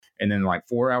And then like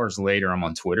 4 hours later, I'm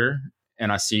on Twitter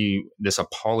and I see this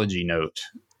apology note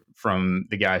from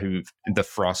the guy the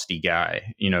Frosty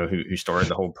guy, who started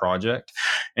the whole project.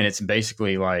 And it's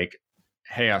basically like,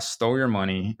 hey, I stole your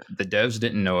money. The devs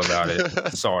didn't know about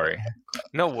it. Sorry.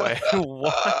 No way.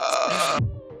 What?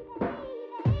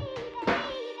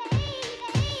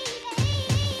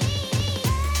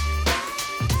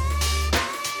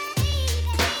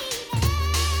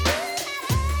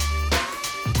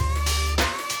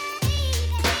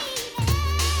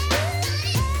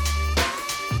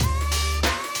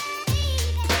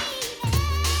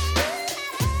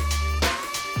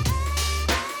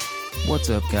 What's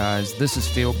up, guys? This is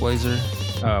Fieldblazer.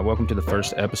 Welcome to the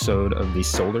first episode of the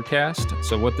Soldercast.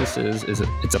 So what this is it's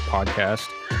a podcast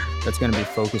that's going to be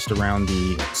focused around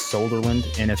the Solderland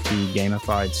NFT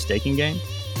gamified staking game.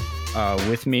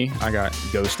 With me, I got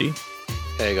Ghosty.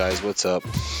 Hey guys, what's up?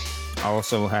 I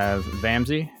also have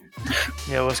Vamsy.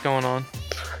 Yeah, what's going on?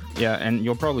 Yeah, and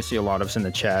you'll probably see a lot of us in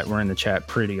the chat. We're in the chat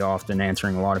pretty often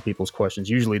answering a lot of people's questions,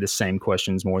 usually the same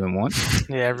questions more than once.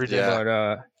 Yeah, every day.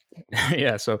 But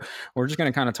yeah, so we're just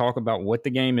going to kind of talk about what the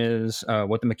game is,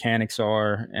 what the mechanics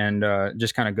are, and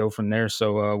just kind of go from there.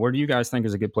 So where do you guys think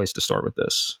is a good place to start with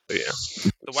this?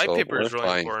 Yeah, the white paper is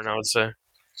really important, I would say.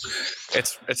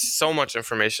 It's so much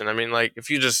information. I mean, like if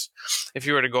you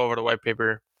were to go over the white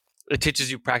paper, it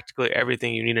teaches you practically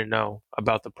everything you need to know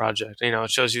about the project.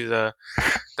 It shows you the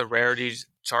rarity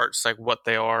charts, like what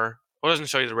they are. Well, it doesn't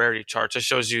show you the rarity charts. It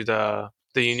shows you the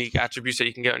unique attributes that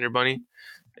you can get on your bunny.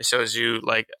 It shows you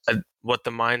like what the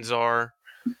mines are,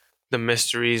 the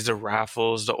mysteries, the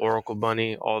raffles, the Oracle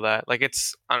Bunny, all that. Like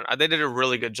they did a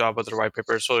really good job with the white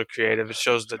paper. It's sort of creative. It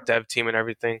shows the dev team and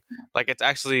everything. Like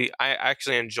I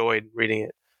actually enjoyed reading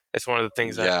it. It's one of the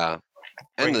things that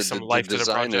brings some life to the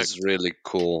project. The design is really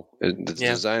cool. The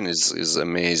design is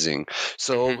amazing.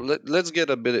 So let's get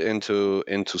a bit into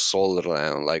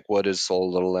Solderland. Like, what is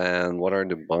Solderland? What are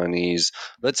the bunnies?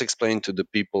 Let's explain to the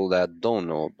people that don't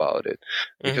know about it,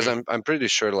 because I'm pretty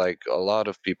sure like a lot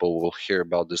of people will hear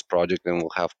about this project and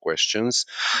will have questions.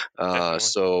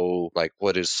 So like,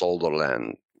 what is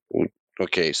Solderland?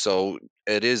 Okay, so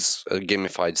it is a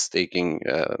gamified staking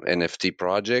NFT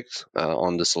project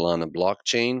on the Solana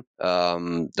blockchain.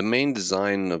 The main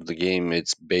design of the game,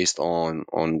 it's based on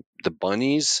the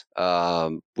bunnies,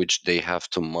 which they have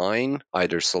to mine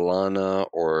either Solana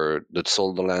or the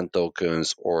Solderland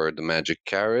tokens or the magic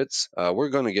carrots. We're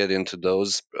going to get into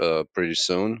those pretty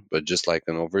soon, but just like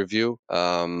an overview.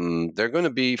 There are going to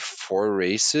be 4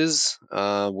 races.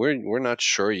 We're not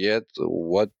sure yet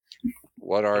what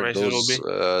are those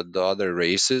the other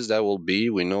races that will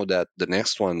be. We know that the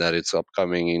next one that it's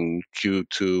upcoming in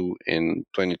Q2 in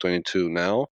 2022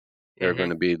 now, they're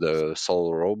going to be the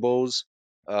Sol Robos.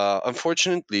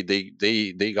 Unfortunately,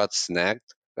 they got snagged.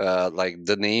 Like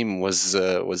the name was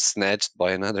snatched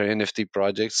by another NFT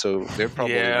project, so they're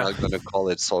probably not going to call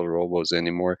it Sol Robos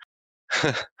anymore.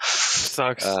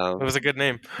 Sucks. It was a good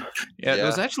name. Yeah, there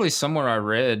was actually somewhere I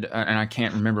read, and I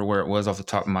can't remember where it was off the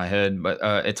top of my head, but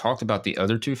it talked about the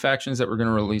other 2 factions that were going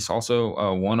to release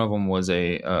also. One of them was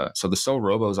so the Soul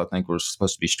Robos, I think, were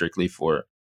supposed to be strictly for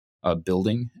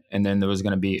building, and then there was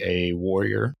going to be a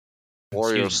warrior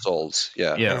souls,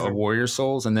 a warrior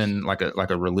souls, and then like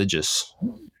a religious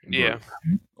group.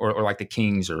 or like the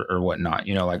kings or whatnot,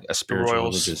 like a spiritual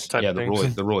religious,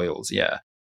 the royals,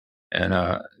 And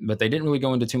but they didn't really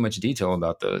go into too much detail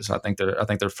about those. I think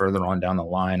they're further on down the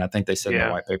line. I think they said in the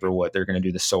white paper they're going to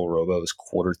do the Soul Robos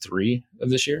Q3 of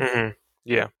this year.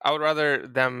 Yeah, I would rather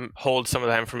them hold some of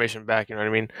that information back. You know what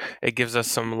I mean? It gives us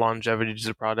some longevity to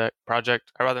the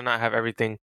project. I'd rather not have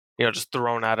everything, just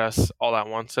thrown at us all at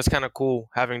once. It's kind of cool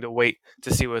having to wait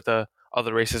to see what the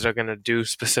other races are going to do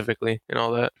specifically and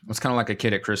all that. It's kind of like a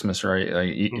kid at Christmas, right?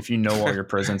 Like, if you know all your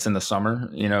presents in the summer,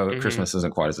 Christmas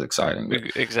isn't quite as exciting.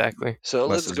 Exactly. So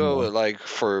let's go more. Like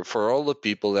for all the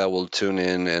people that will tune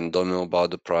in and don't know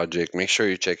about the project, make sure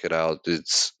you check it out.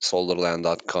 It's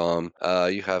solderland.com.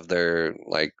 You have there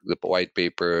like the white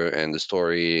paper and the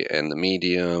story and the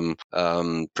medium,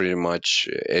 pretty much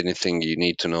anything you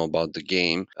need to know about the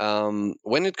game.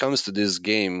 When it comes to this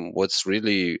game, what's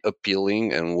really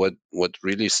appealing and what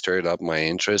really stirred up my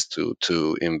interest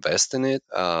to invest in it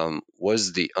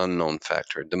was the unknown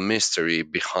factor, the mystery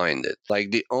behind it. Like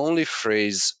the only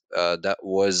phrase that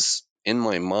was in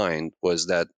my mind was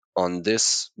that on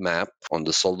this map, on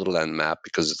the Solderland map,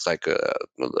 because it's like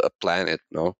a planet,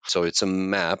 no? So it's a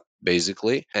map,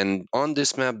 basically. And on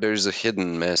this map, there's a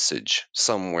hidden message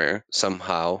somewhere,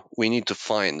 somehow. We need to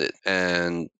find it.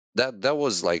 And that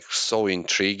was like so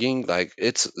intriguing. Like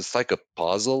it's like a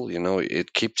puzzle,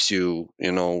 it keeps you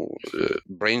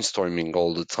brainstorming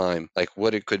all the time, like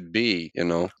what it could be.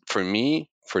 For me,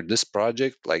 for this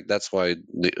project, like that's why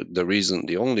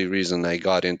the only reason I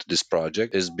got into this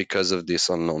project is because of this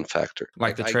unknown factor,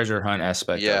 like the treasure hunt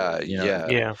aspect yeah, of it,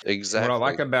 Yeah. exactly. What I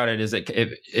like about it is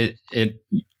it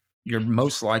you're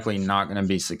most likely not going to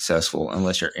be successful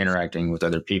unless you're interacting with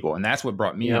other people. And that's what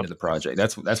brought me into the project.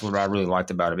 That's what I really liked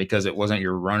about it, because it wasn't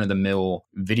your run of the mill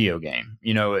video game.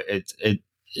 You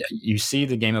see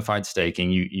the gamified staking,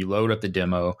 you load up the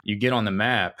demo, you get on the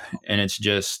map, and it's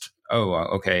just,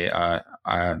 okay,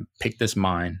 I picked this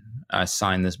mine, I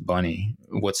signed this bunny.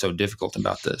 What's so difficult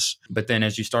about this? But then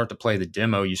as you start to play the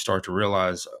demo, you start to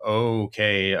realize,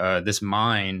 this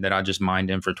mine that I just mined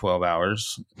in for 12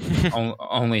 hours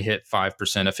only hit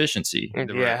 5% efficiency.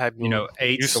 Had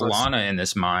 8 useless. Solana in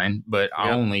this mine, but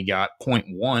I only got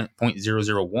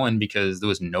 0.001 because there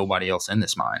was nobody else in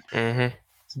this mine. Mm-hmm.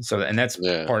 So, and that's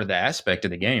part of the aspect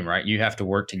of the game, right? You have to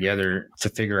work together to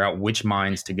figure out which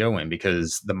mines to go in,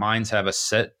 because the mines have a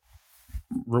set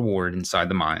reward inside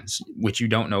the mines, which you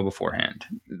don't know beforehand.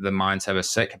 The mines have a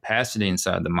set capacity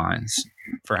inside the mines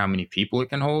for how many people it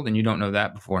can hold, and you don't know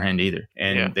that beforehand either.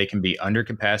 And they can be under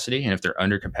capacity, and if they're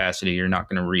under capacity, you're not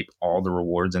going to reap all the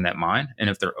rewards in that mine. And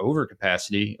if they're over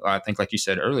capacity, I think like you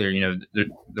said earlier,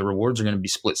 the rewards are going to be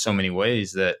split so many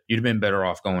ways that you'd have been better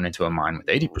off going into a mine with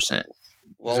 80%.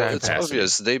 Well, it's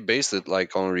obvious they based it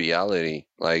like on reality,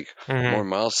 like more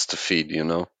mouths to feed,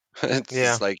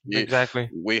 It's like exactly.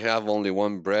 We have only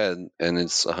one bread and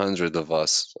it's 100 of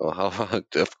us. So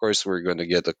of course we're going to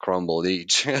get a crumble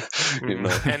each. And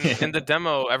in the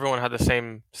demo, everyone had the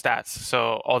same stats,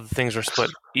 so all the things were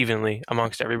split evenly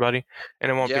amongst everybody,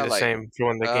 and it won't be the same for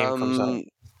when the game comes out.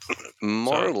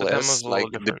 More or less, like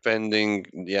depending.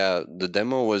 Yeah, the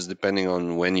demo was depending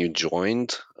on when you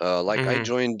joined. I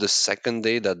joined the second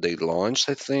day that they launched,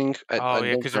 I think.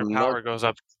 Because your power goes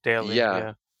up daily.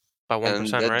 Yeah. By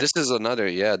 1%, right? This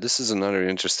is another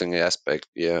interesting aspect.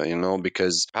 Yeah,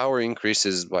 because power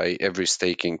increases by every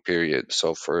staking period.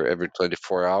 So for every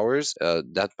 24 hours,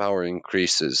 that power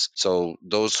increases. So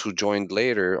those who joined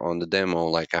later on the demo,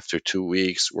 like after 2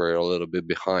 weeks, were a little bit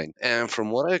behind. And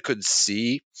from what I could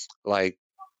see, there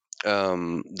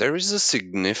is a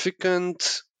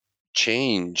significant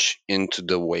change into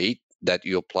the weight that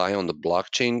you apply on the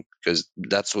blockchain, because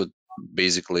that's what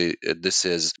basically this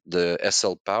is. The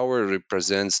SL power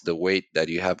represents the weight that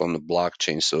you have on the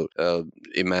blockchain. So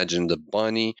imagine the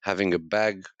bunny having a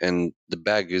bag, and the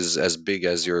bag is as big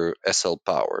as your SL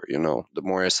power. The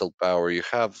more SL power you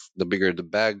have, the bigger the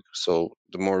bag, so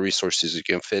the more resources you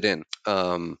can fit in.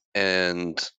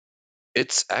 And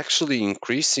it's actually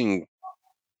increasing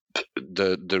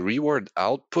the reward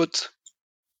output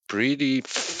pretty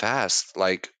fast.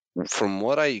 Like from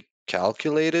what I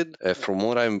calculated, from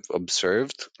what I've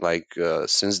observed,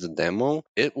 since the demo,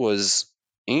 it was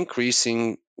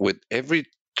increasing with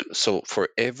for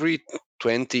every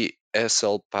 20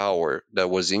 SL power that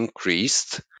was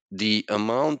increased, the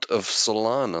amount of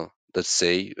Solana, let's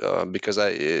say, because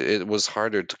it was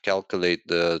harder to calculate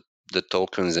the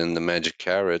tokens and the magic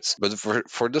carrots, but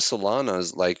for the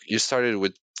Solanas, like you started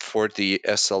with 40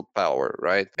 SL power,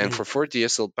 right? And for 40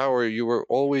 SL power, you were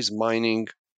always mining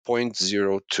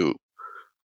 0.02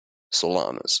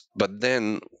 Solanas. But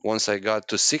then once I got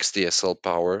to 60 SL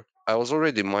power, I was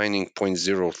already mining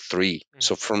 0.03.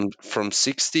 So from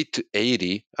 60 to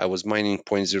 80, I was mining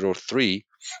 0.03.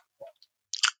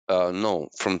 No,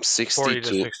 from 60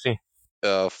 to 60.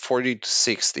 40 to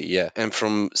 60, yeah. And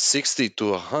from 60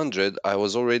 to 100, I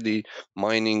was already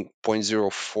mining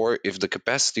 0.04 if the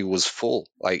capacity was full.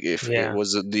 Like if it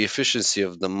was the efficiency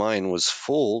of the mine was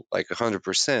full, like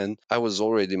 100%, I was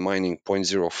already mining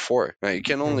 0.04. Now you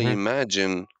can only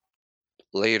imagine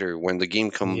later when the game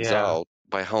comes out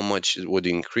by how much it would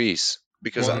increase.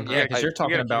 Because because you're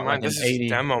talking about like this an 80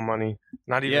 demo money,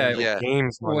 not even the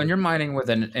games money. Well, when you're mining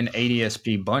with an 80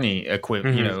 SP bunny equipped,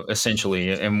 essentially,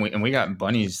 and we got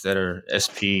bunnies that are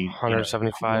SP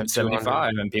 175,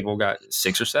 175, and people got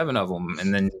 6 or 7 of them,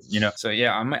 and then so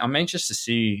yeah, I'm anxious to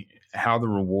see how the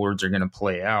rewards are going to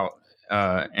play out.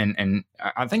 And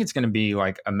I think it's going to be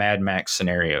like a Mad Max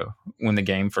scenario when the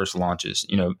game first launches,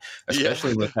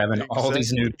 especially with having all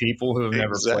these new people who have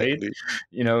never played.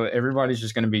 Everybody's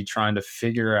just going to be trying to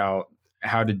figure out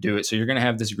how to do it. So you're going to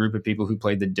have this group of people who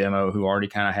played the demo who already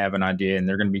kind of have an idea, and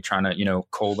they're going to be trying to,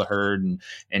 cull the herd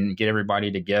and get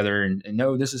everybody together and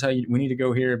no, this is how we need to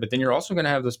go here. But then you're also going to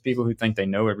have those people who think they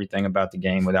know everything about the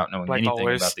game without knowing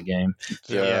anything about the game.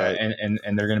 Yeah.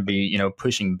 And they're going to be,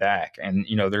 pushing back, and,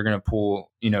 they're going to pull,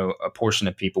 a portion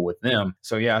of people with them.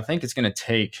 So yeah, I think it's going to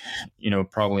take,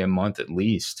 probably a month at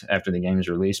least after the game is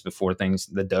released before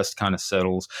the dust kind of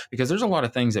settles, because there's a lot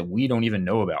of things that we don't even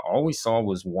know about. All we saw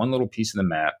was one little piece of the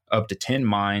map, up to 10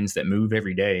 mines that move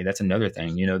every day. That's another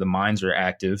thing. The mines are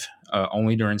active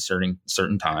only during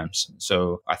certain times.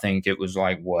 So I think it was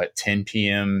like 10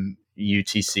 p.m.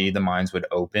 UTC, the mines would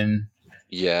open.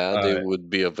 Yeah, they would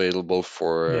be available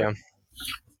for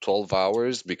 12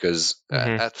 hours, because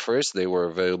at first they were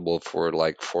available for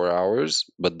like 4 hours,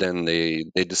 but then they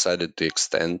decided to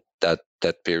extend that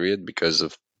period because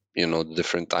of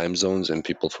different time zones, and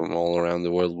people from all around the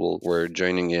world were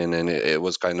joining in, and it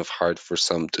was kind of hard for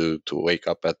some to wake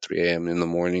up at 3 a.m. in the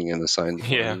morning and assign the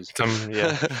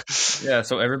bodies. Yeah,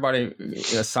 so everybody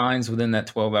assigns within that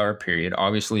 12-hour period.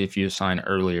 Obviously, if you assign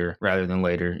earlier rather than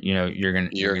later, you're going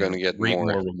to get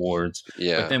more rewards.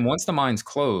 Yeah. But then once the mines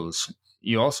close,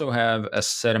 you also have a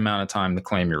set amount of time to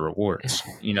claim your rewards.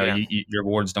 Your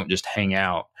rewards don't just hang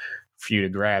out for you to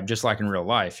grab, just like in real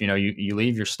life. You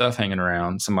leave your stuff hanging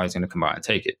around, somebody's going to come by and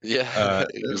take it. Yeah,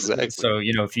 exactly. So,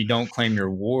 if you don't claim your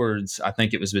rewards, I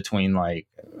think it was between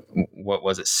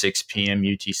 6 p.m.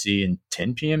 UTC and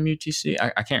 10 p.m. UTC.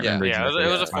 I can't remember. Yeah, it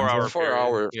was a 4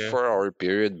 hour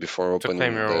period before opening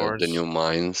the new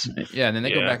mines. Yeah, and then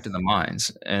they go back to the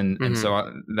mines. And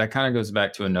so that kind of goes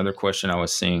back to another question I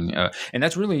was seeing. And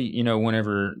that's really,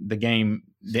 whenever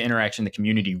the interaction, the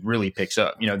community really picks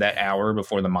up, that hour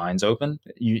before the mines open,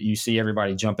 you see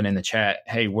everybody jumping in the chat.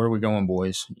 Hey, where are we going,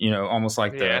 boys? Almost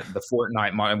like the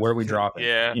Fortnite mine. Where are we dropping?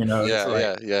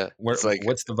 What's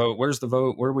the vote? Where's the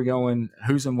vote? Where are we going?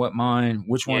 Who's in what mine?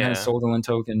 Which one has Solderland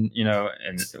token?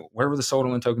 And where were the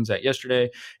Solderland tokens at yesterday?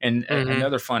 And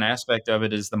another fun aspect of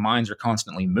it is the mines are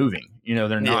constantly moving.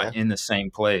 They're not in the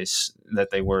same place that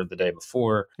they were the day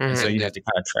before. And so you have to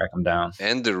kind of track them down.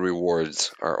 And the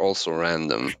rewards are also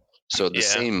random. So the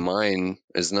same mine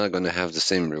is not going to have the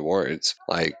same rewards.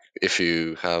 Like if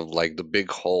you have like the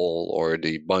big hole or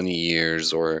the bunny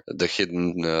ears or the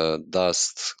hidden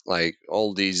dust, like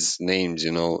all these names,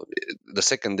 the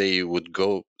second day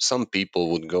some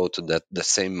people would go to the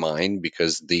same mine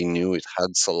because they knew it had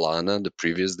Solana the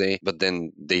previous day, but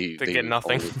then they get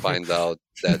nothing. Only find out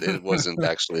that it wasn't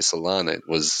actually Solana. It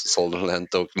was Solderland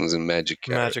tokens and magic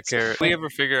carrots. Did we ever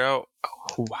figure out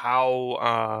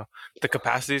how the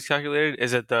capacity is calculated?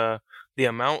 Is it the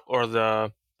amount or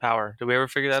the power? Did we ever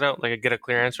figure that out? Like, get a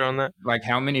clear answer on that? Like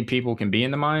how many people can be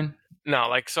in the mine?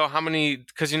 No, so how many?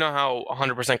 Because how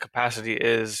 100% capacity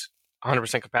is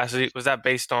 100% capacity. Was that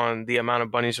based on the amount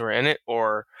of bunnies who were in it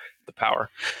or the power?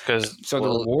 The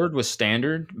reward was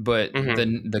standard, but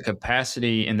the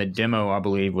capacity in the demo, I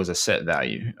believe, was a set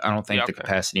value. I don't think the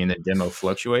capacity in the demo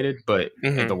fluctuated, but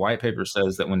the white paper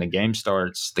says that when the game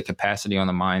starts, the capacity on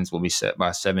the mines will be set by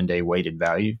a 7-day weighted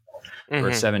value or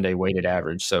a 7-day weighted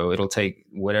average. So it'll take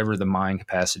whatever the mine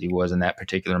capacity was in that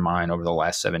particular mine over the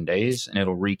last 7 days, and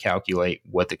it'll recalculate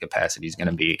what the capacity is going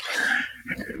to be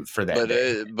for that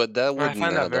day. But that wouldn't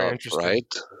add up, right?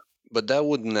 But that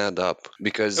wouldn't add up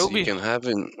because you can have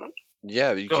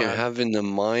have in the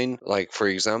mine, like for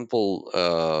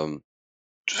example,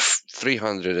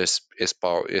 300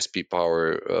 SP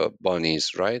power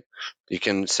bunnies, right? You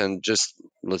can send just,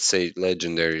 let's say,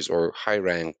 legendaries or high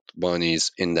ranked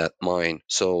bunnies in that mine.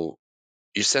 So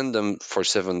you send them for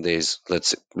 7 days.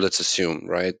 Let's assume,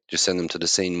 right? You send them to the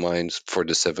same mines for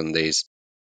the 7 days,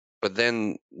 but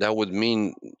then that would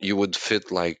mean you would fit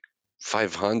like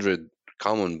 500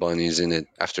 common bunnies in it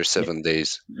after 7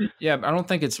 days. Yeah, I don't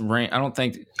think it's ranked.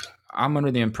 I'm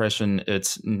under the impression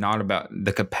it's not about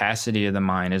the capacity of the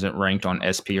mine isn't ranked on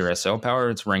SP or SL power.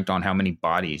 It's ranked on how many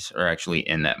bodies are actually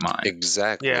in that mine.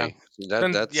 Exactly. Yeah.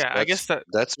 I guess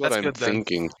that's what I'm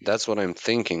thinking. That's what I'm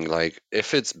thinking. Like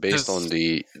if it's based on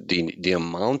the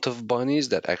amount of bunnies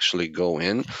that actually go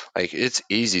in, like it's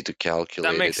easy to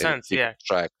calculate. That makes sense.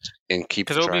 Track and keep.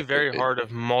 Because it would be very hard if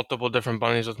multiple different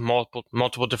bunnies with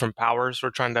multiple different powers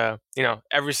were trying to,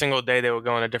 every single day they would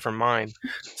go in a different mine.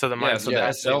 So the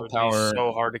the SL power is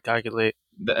so hard to calculate.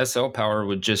 The SL power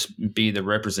would just be the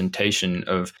representation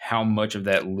of how much of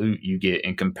that loot you get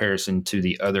in comparison to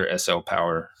the other SL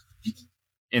power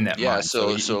in that mine.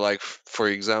 So like for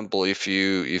example, if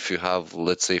you have,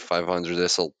 let's say, 500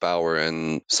 SL power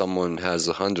and someone has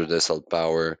 100 SL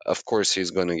power, of course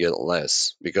he's going to get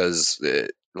less because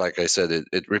like I said,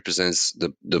 it represents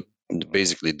the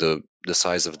basically the the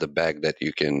size of the bag that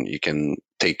you can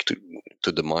take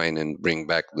to the mine and bring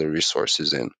back the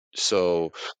resources in.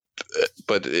 So,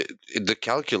 but the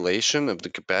calculation of the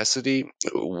capacity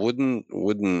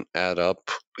wouldn't add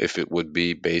up if it would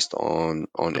be based on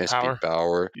SP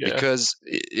power, because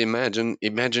imagine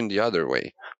the other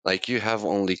way. Like, you have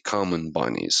only common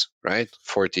bunnies, right?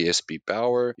 40 SP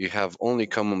power, you have only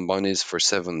common bunnies for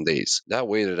 7 days. That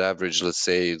weighted average, let's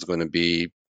say, it's going to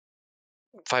be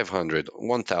 500,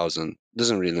 1000,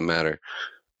 doesn't really matter.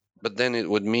 But then it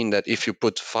would mean that if you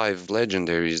put 5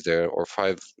 legendaries there, or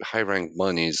 5 high-ranked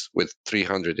bunnies with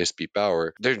 300 SP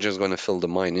power, they're just going to fill the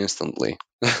mine instantly.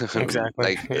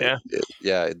 Exactly.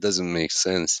 It doesn't make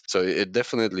sense. So it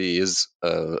definitely is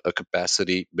a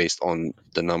capacity based on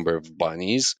the number of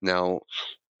bunnies. Now,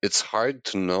 it's hard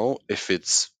to know if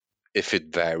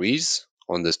it varies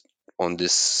on this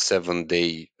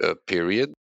 7-day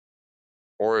period,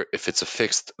 or if it's a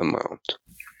fixed amount.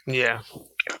 Yeah.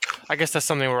 I guess that's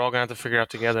something we're all going to have to figure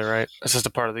out together, right? It's just a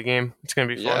part of the game. It's going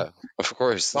to be fun. Yeah, of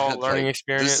course. All learning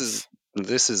experience.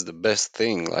 This is the best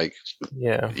thing. Like,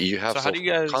 you have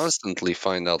to constantly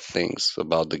find out things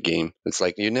about the game. It's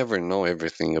like you never know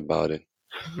everything about it.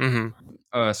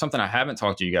 Mm-hmm. Something I haven't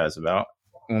talked to you guys about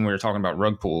when we were talking about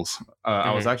rug pulls.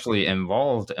 I was actually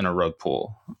involved in a rug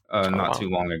pull not too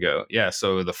long ago. Yeah,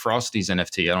 so the Frosties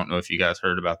NFT. I don't know if you guys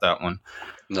heard about that one.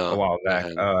 No, a while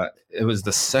back. It was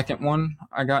the second one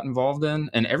I got involved in,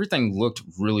 and everything looked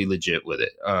really legit with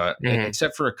it,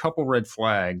 except for a couple red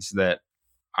flags that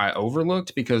I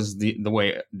overlooked because the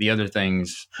way the other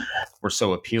things were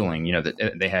so appealing. You know,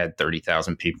 that they had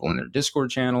 30,000 people in their Discord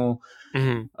channel.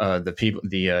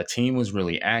 The team was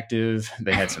really active.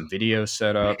 They had some videos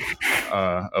set up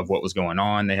of what was going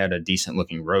on. They had a decent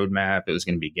looking roadmap. It was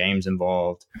going to be games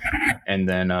involved, and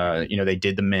then they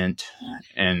did the mint.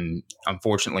 And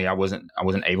unfortunately, I wasn't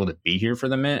able to be here for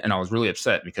the mint, and I was really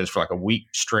upset because for like a week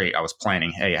straight, I was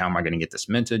planning, hey, how am I going to get this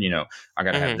minted? You know, I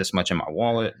got to have this much in my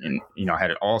wallet, and I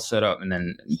had it all set up, and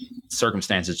then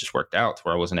circumstances just worked out to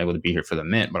where I wasn't able to be here for the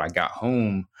mint. But I got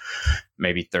home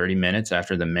maybe 30 minutes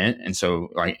after the mint, and so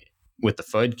like with the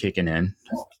FUD kicking in,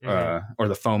 or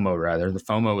the FOMO rather, the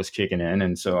FOMO was kicking in,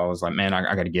 and so I was like, man,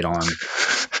 I got to get on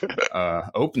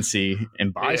OpenSea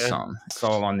and buy some. I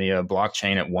saw on the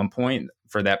blockchain at one point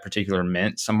for that particular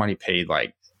mint, somebody paid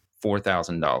like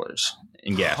 $4,000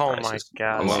 in gas prices. My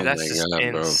God. That's just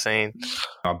insane.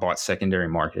 I bought secondary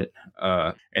market.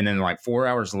 And then like 4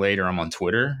 hours later, I'm on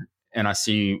Twitter and I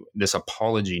see this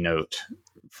apology note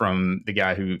from the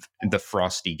guy the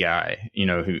Frosty guy,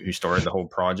 who started the whole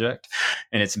project.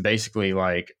 And it's basically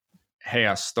like, hey,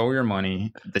 I stole your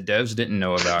money. The devs didn't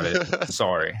know about it.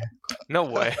 Sorry. No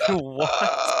way. What?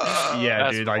 Yeah,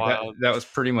 that's dude. Like that was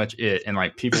pretty much it. And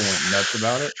like people went nuts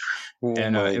about it.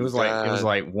 And it was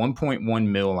like 1.1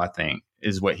 mil, I think,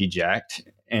 is what he jacked.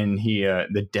 And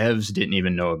the devs didn't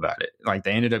even know about it. Like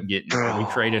they ended up we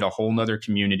created a whole nother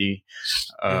community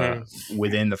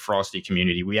within the Frosty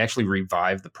community. We actually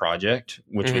revived the project,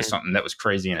 which was something that was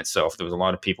crazy in itself. There was a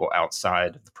lot of people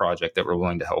outside of the project that were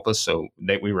willing to help us. So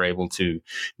we were able to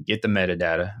get the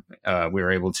metadata. We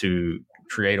were able to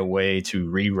create a way to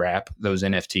rewrap those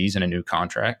NFTs in a new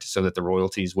contract so that the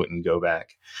royalties wouldn't go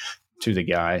back to the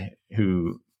guy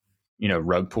who,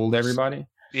 rug pulled everybody.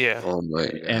 Yeah. Oh my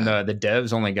God. And the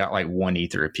devs only got like 1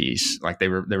 Ether a piece. Like they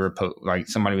were like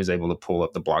somebody was able to pull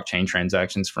up the blockchain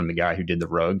transactions from the guy who did the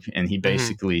rug, and he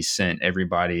basically sent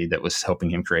everybody that was helping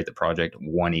him create the project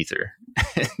 1 Ether.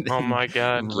 Oh my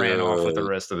God. Ran off with the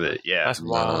rest of it. Yeah. That's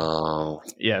wild.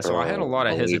 Yeah. So I had a lot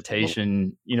of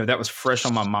hesitation. That was fresh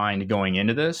on my mind going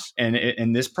into this.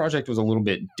 And this project was a little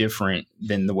bit different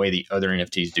than the way the other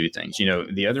NFTs do things.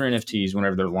 The other NFTs,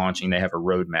 whenever they're launching, they have a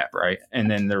roadmap, right?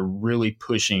 And then they're really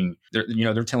pushing.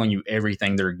 They're telling you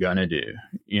everything they're gonna do.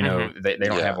 They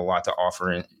don't have a lot to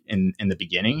offer in the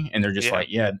beginning, and they're just like,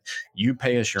 you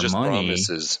pay us your money.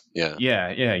 Promises.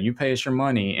 You pay us your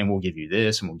money, and we'll give you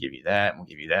this, and we'll give you that, and we'll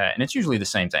give you that, and it's usually the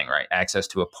same thing, right? Access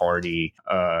to a party.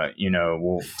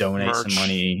 We'll donate merch. Some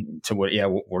money to what? Yeah,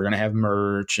 we're gonna have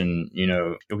merch, and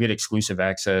you'll get exclusive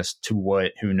access to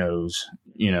what? Who knows?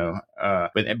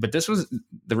 But this was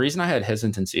the reason I had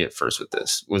hesitancy at first with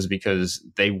this was because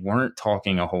they weren't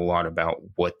talking a whole lot about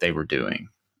what they were doing.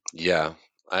 Yeah,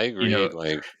 I agree.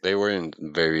 Like they weren't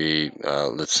very,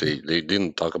 let's see, they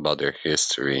didn't talk about their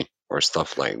history or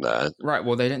stuff like that. Right.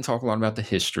 Well, they didn't talk a lot about the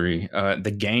history.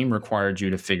 The game required you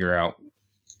to figure out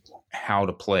how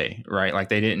to play, right? Like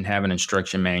they didn't have an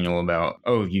instruction manual about,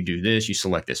 oh, you do this, you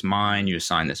select this mine, you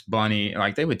assign this bunny.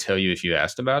 Like they would tell you if you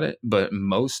asked about it, but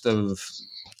most of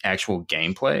actual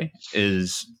gameplay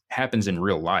happens in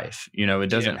real life. It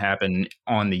doesn't happen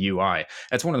on the UI.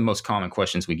 That's one of the most common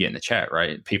questions we get in the chat,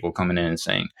 right? People coming in and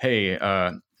saying, "Hey,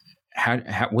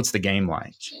 what's the game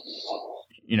like?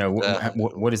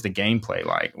 What is the gameplay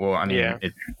like?" Well, I mean,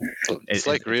 it's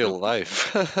like real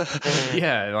life.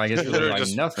 Yeah, like it's really like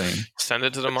nothing. Send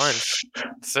it to the mine.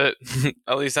 That's it.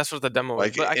 At least that's what the demo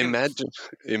like is. But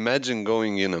imagine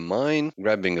going in a mine,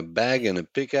 grabbing a bag and a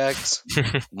pickaxe,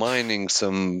 mining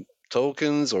some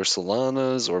tokens or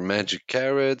solanas or magic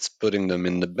carrots, putting them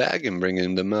in the bag and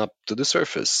bringing them up to the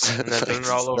surface. And then doing it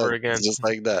all over again. Just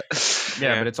like that.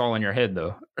 Yeah, but it's all in your head,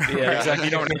 though. Yeah, exactly.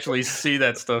 You don't actually see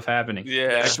that stuff happening. Yeah.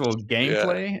 The actual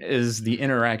gameplay is the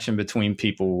interaction between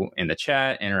people in the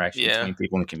chat, interaction between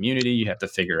people in the community. You have to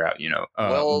figure out,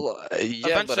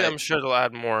 eventually I'm sure they'll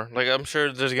add more. Like, I'm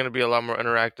sure there's going to be a lot more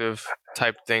interactive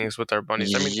type things with our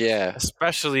bunnies. I mean,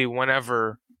 especially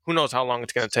whenever... Who knows how long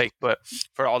it's going to take, but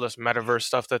for all this metaverse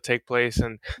stuff that take place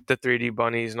and the 3D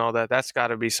bunnies and all that, that's got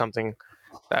to be something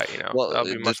that, that'll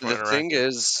be much more interactive. The thing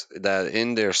is that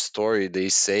in their story, they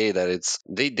say that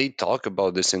they talk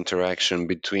about this interaction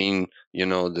between,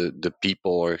 the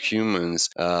people or humans,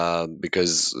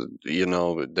 because,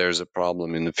 there's a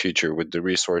problem in the future with the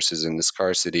resources and the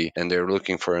scarcity, and they're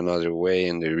looking for another way,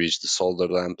 and they reach the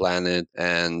Solderland planet,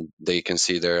 and they can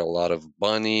see there are a lot of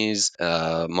bunnies.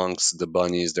 Amongst the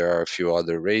bunnies, there are a few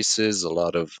other races, a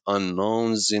lot of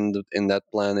unknowns in that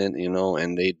planet,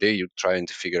 and they're trying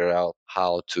to figure out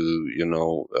how to,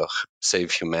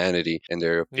 save humanity, and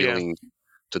they're appealing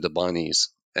to the bunnies.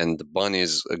 And the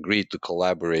bunnies agreed to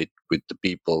collaborate with the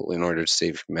people in order to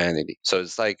save humanity. So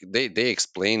it's like they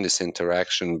explain this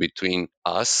interaction between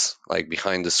us, like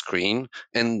behind the screen,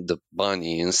 and the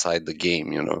bunny inside the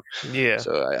game. Yeah.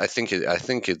 So I think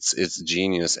it's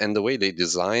genius, and the way they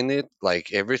design it,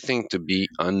 like everything to be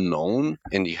unknown,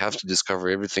 and you have to discover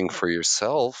everything for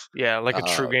yourself. Yeah, like a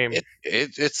true game.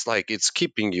 It's like it's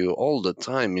keeping you all the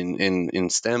time in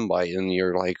standby, and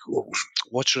you're like,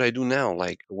 what should I do now?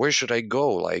 Like, where should I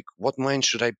go? Like, what mine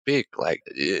should I pick? Like,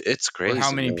 it's crazy. Or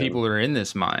how many people are in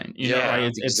this mine?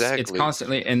 Exactly. It's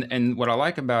constantly, and what I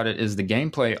like about it is the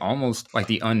gameplay, almost like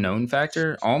the unknown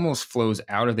factor, almost flows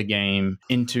out of the game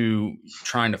into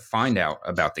trying to find out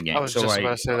about the game. I was just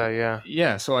about to say that,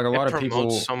 yeah. So like a lot of people, it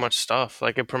promotes so much stuff.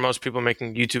 Like it promotes people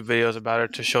making YouTube videos about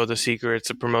it to show the secrets.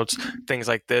 It promotes things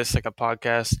like this, like a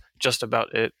podcast just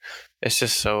about it. It's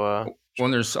just so. Well,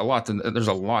 there's a lot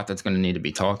that's going to need to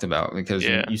be talked about, because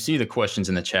you see the questions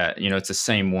in the chat. It's the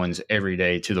same ones every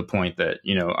day, to the point that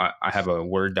I have a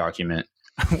Word document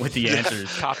with the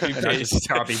answers. Copy paste.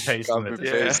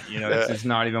 It's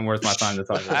not even worth my time to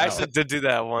talk about. I actually did do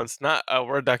that once, not a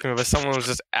Word document, but someone was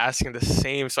just asking the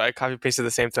same, so I copy pasted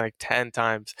the same thing like 10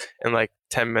 times in like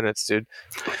 10 minutes, dude.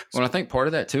 Well, I think part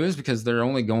of that too is because they're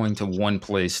only going to one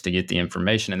place to get the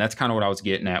information, and that's kind of what I was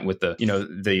getting at with the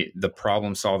the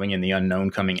problem solving and the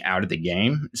unknown coming out of the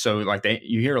game. So like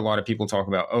you hear a lot of people talk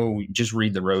about, oh, just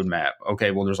read the roadmap.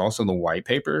 Okay, well, there's also the white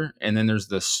paper, and then there's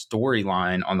the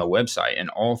storyline on the website, and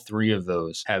all three of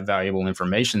those have valuable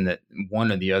information that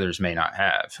one of the others may not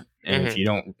have. And if you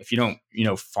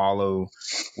don't follow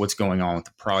what's going on with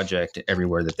the project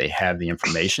everywhere that they have the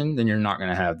information, then you're not going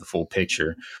to have the full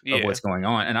picture of what's going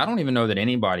on. And I don't even know that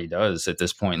anybody does at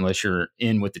this point, unless you're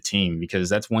in with the team, because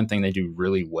that's one thing they do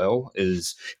really well,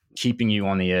 is keeping you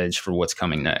on the edge for what's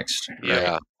coming next.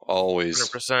 Yeah, always.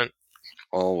 100%.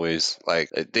 Always. Like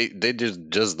they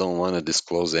just don't want to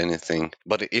disclose anything.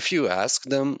 But if you ask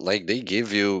them, like they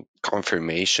give you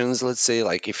confirmations. Let's say,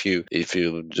 like if you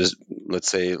just,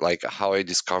 let's say, like how I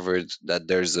discovered that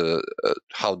there's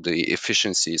how the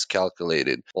efficiency is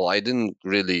calculated. Well, I didn't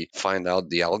really find out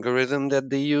the algorithm that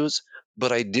they use,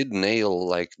 but I did nail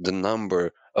like the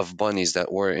number of bunnies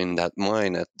that were in that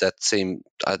mine at that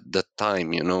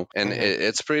time, and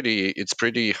it's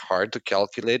pretty hard to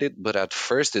calculate it. But at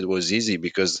first it was easy,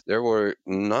 because there were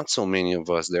not so many of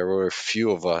us. There were a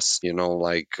few of us,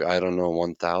 like, I don't know,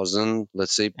 1,000,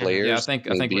 let's say, players. Yeah, I think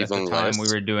at the time we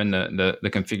were doing the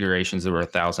configurations, there were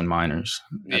 1,000 miners.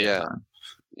 Yeah,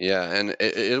 and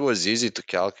it was easy to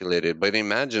calculate it. But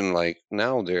imagine, like,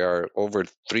 now there are over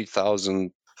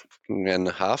 3,000 and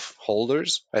a half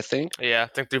holders, I think. Yeah, I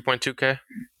think 3.2K.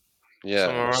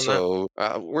 Yeah, so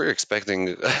we're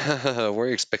expecting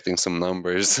some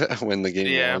numbers when the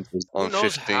game launches on 15th. Who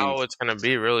knows how it's going to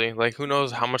be, really? Like, who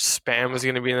knows how much spam is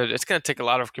going to be in it? It's going to take a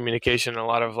lot of communication, a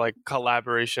lot of like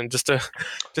collaboration, just to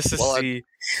see.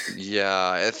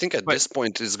 I think at this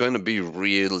point it's going to be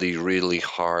really, really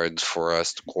hard for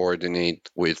us to coordinate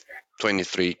with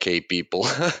 23K people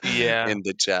in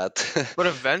the chat. But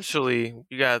eventually,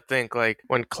 you gotta think, like,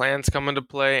 when clans come into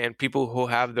play and people who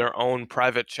have their own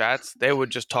private chats, they would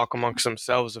just talk amongst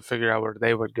themselves to figure out where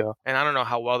they would go. And I don't know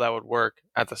how well that would work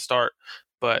at the start,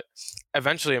 but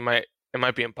eventually it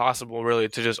might be impossible really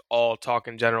to just all talk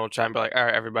in general chat and be like, all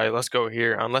right, everybody, let's go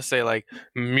here. Unless they like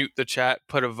mute the chat,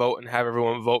 put a vote, and have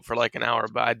everyone vote for like an hour.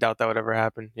 But I doubt that would ever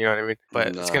happen. You know what I mean? But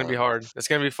it's going to be hard. It's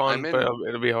going to be fun, but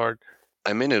it'll be hard.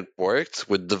 I mean, it worked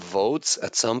with the votes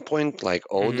at some point, like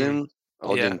Odin.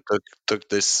 Odin took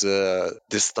this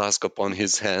task upon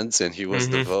his hands, and he was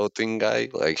the voting guy.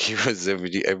 Like he was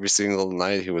every single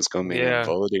night he was coming and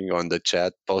voting on the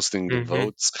chat, posting the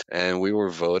votes, and we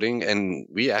were voting, and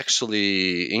we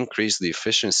actually increased the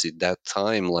efficiency that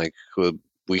time. Like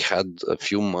we had a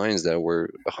few mines that were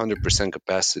 100%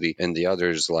 capacity and the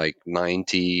others like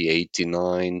 90,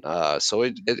 89. So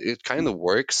it kind of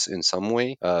works in some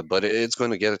way, but it's going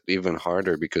to get even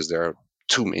harder because there are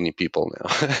too many people now.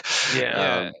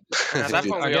 At that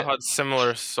point, we all had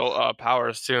similar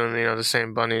powers too, and the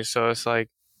same bunnies. So it's like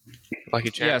lucky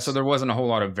chance. Yeah, so there wasn't a whole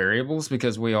lot of variables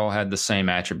because we all had the same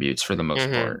attributes for the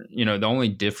most part. The only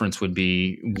difference would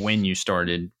be when you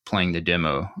started playing the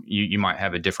demo, you might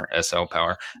have a different SL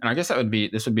power, and I guess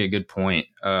this would be a good point,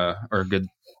 or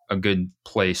a good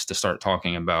place to start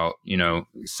talking about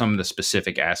some of the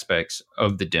specific aspects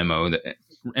of the demo that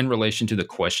in relation to the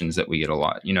questions that we get a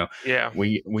lot.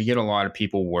 We get a lot of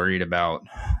people worried about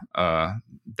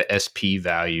the SP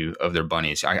value of their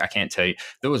bunnies. I can't tell you.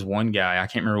 There was one guy, I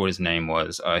can't remember what his name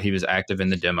was. He was active in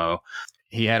the demo.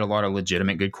 He had a lot of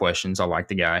legitimate good questions. I like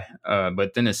the guy.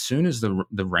 But then as soon as the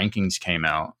rankings came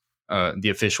out, the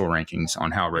official rankings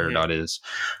on how rare dot is,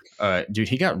 dude,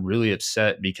 he got really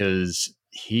upset because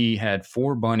he had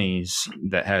 4 bunnies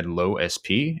that had low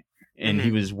SP. And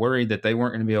he was worried that they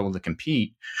weren't going to be able to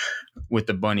compete with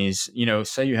the bunnies.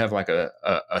 Say you have like a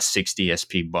 60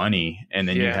 SP bunny, and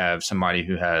then you have somebody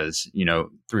who has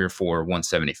 3 or 4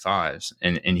 175s,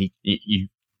 and you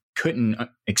couldn't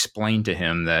explain to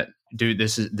him that, dude,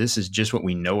 this is just what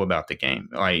we know about the game.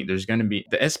 Like, there's going to be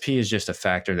the SP is just a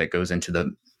factor that goes into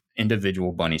the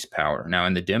individual bunny's power. Now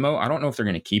in the demo, I don't know if they're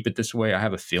going to keep it this way. I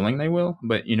have a feeling they will,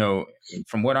 but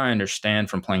from what I understand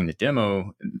from playing the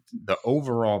demo, the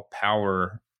overall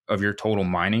power of your total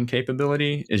mining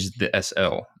capability is the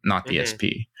SL, not the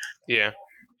SP. Yeah.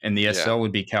 And the SL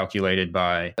would be calculated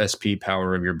by SP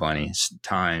power of your bunnies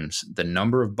times the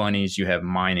number of bunnies you have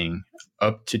mining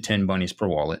up to 10 bunnies per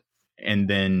wallet. And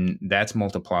then that's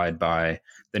multiplied by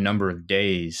the number of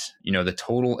days, the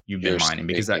total you've been mining,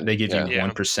 because they give you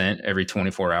 1% every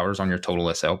 24 hours on your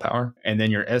total SL power. And then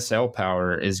your SL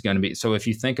power is going to be, so if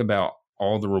you think about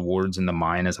all the rewards in the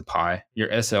mine as a pie,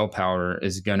 your SL power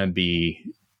is going to be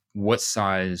what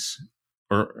size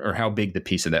or how big the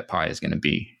piece of that pie is going to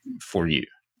be for you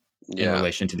in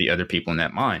relation to the other people in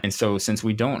that mine. And so since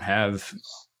we don't have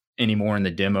anymore in the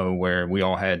demo where we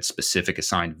all had specific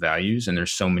assigned values and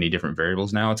there's so many different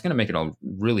variables now, it's going to make it a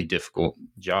really difficult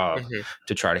job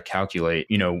to try to calculate,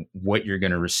 what you're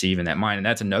going to receive in that mine. And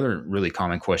that's another really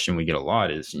common question we get a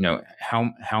lot is,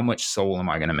 how much soul am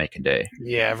I going to make a day?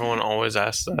 Yeah, everyone always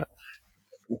asks that.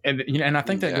 And I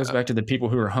think that goes back to the people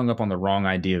who are hung up on the wrong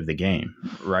idea of the game,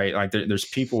 right? Like there's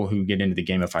people who get into the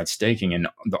gamified staking and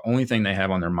the only thing they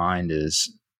have on their mind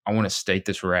is, I want to stake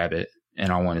this rabbit and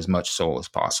I want as much soul as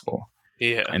possible.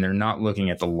 Yeah. And they're not looking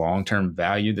at the long-term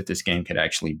value that this game could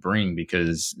actually bring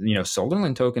because,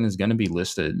 Solderland token is going to be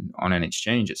listed on an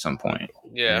exchange at some point.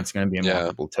 Yeah. And it's going to be a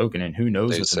marketable token. And who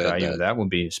knows what the value of that will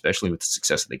be, especially with the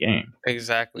success of the game.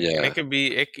 Exactly. Yeah. And it could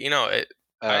be,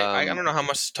 I don't know how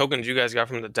much tokens you guys got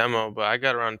from the demo, but I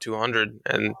got around 200.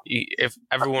 And if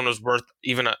everyone was worth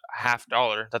even a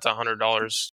 $50, that's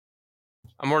 $100.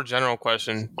 A more general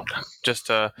question, just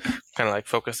to kind of like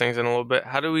focus things in a little bit.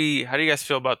 How do you guys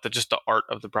feel about the art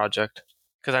of the project?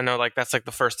 Because I know like that's like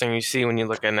the first thing you see when you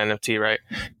look at an NFT, right?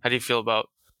 How do you feel about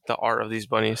the art of these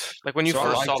bunnies? Like when you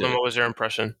first saw them, what was your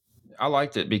impression? I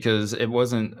liked it because it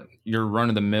wasn't your run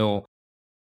of the mill.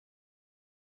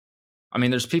 I mean,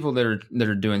 there's people that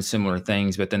are doing similar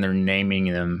things, but then they're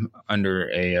naming them under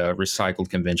a recycled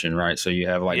convention, right? So you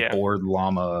have like Bored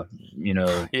Llama,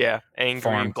 Angry,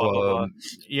 Farm blah, Club,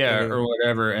 blah, blah. Or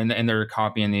whatever, and they're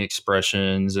copying the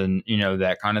expressions and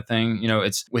that kind of thing.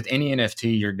 It's with any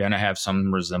NFT, you're gonna have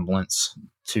some resemblance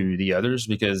to the others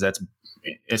because that's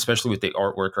especially with the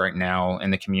artwork right now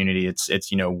in the community. It's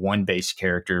one base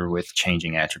character with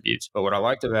changing attributes. But what I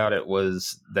liked about it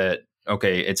was that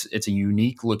okay, it's a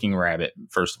unique looking rabbit.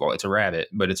 First of all, it's a rabbit,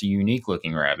 but it's a unique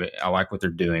looking rabbit. I like what they're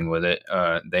doing with it.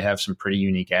 They have some pretty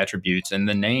unique attributes, and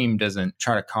the name doesn't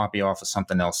try to copy off of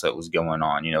something else that was going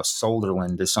on.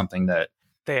 Solderland is something that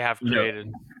they have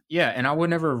created. Yeah, and I would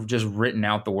never have just written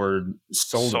out the word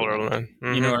Solderland.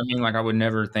 Mm-hmm. You know what I mean? Like I would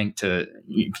never think to.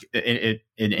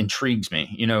 It intrigues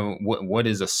me. What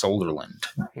is a Solderland?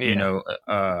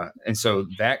 Yeah. And so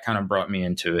that kind of brought me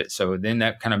into it. So then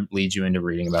that kind of leads you into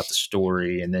reading about the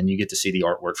story, and then you get to see the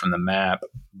artwork from the map.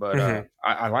 But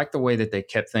I like the way that they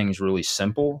kept things really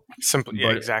simple. Simple, yeah,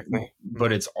 exactly.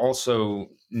 But it's also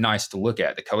nice to look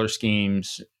at the color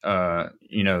schemes.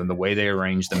 The way they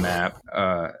arrange the map.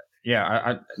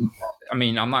 I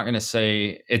mean, I'm not going to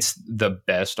say it's the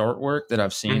best artwork that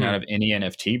I've seen out of any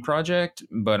NFT project,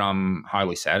 but I'm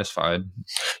highly satisfied.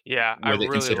 Yeah, I really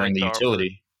considering like the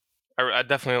utility. I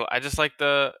definitely, I just like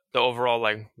the overall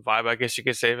like vibe, I guess you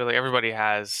could say. But like everybody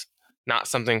has not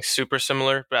something super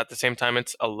similar, but at the same time,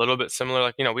 it's a little bit similar.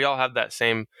 Like we all have that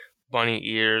same bunny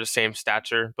ears, same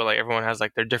stature, but like everyone has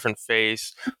like their different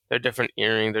face, their different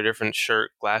earring, their different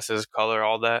shirt, glasses, color,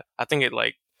 all that. I think it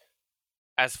like,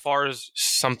 as far as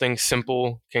something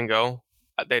simple can go,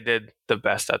 they did the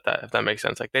best at that, if that makes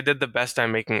sense. Like they did the best at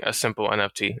making a simple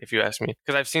NFT, if you ask me.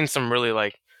 Because I've seen some really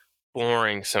like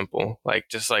boring simple, like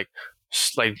just like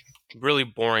really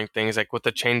boring things, like with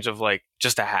the change of like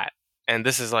just a hat. And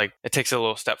this is like, it takes a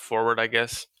little step forward, I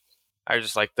guess. I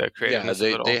just like the creativeness of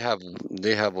it all.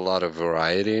 They have a lot of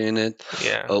variety in it.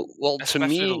 Yeah. Well,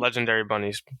 especially to me, the legendary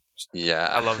bunnies. Yeah,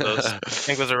 I love those. I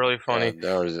think those are really funny.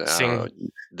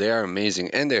 They are amazing,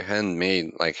 and they're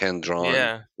handmade, like hand drawn.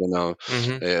 Yeah.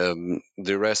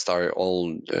 The rest are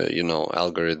all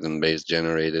algorithm based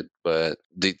generated, but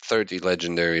the 30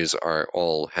 legendaries are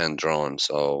all hand drawn.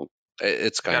 So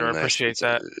it's kind of nice. Appreciate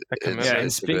that.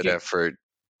 It's a good effort.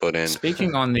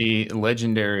 Speaking on the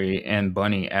legendary and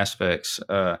bunny aspects,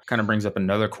 kind of brings up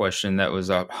another question that was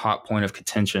a hot point of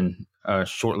contention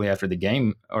shortly after the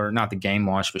game, or not the game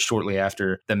launch, but shortly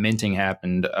after the minting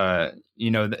happened.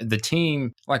 The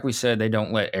team, like we said, they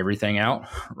don't let everything out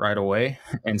right away.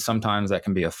 And sometimes that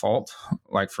can be a fault.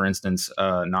 Like, for instance,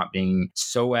 not being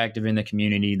so active in the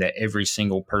community that every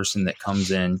single person that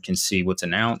comes in can see what's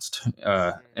announced.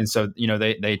 And so,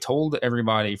 they told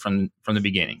everybody from the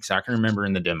beginning. So I can remember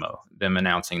in the demo, them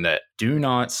announcing that do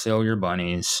not sell your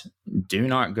bunnies. Do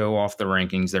not go off the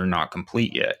rankings. They're not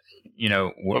complete yet.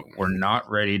 We're not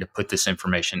ready to put this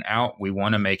information out. We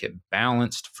want to make it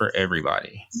balanced for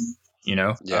everybody,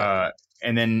 Yeah.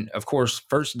 And then, of course,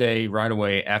 first day right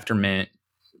away after mint,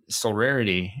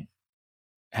 Solderland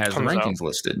has the rankings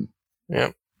listed.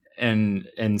 Yeah.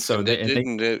 And so they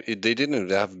didn't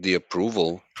have the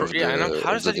approval of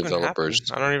how does the that even developers.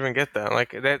 Happen? I don't even get that.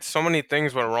 Like that, so many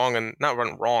things went wrong, and not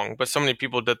went wrong, but so many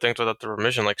people did things without the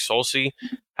permission, like Solsi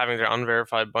having their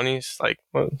unverified bunnies. Like,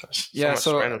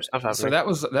 so random stuff happening. So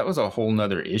that was a whole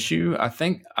nother issue. I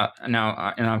think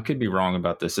now, and I could be wrong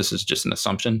about this. This is just an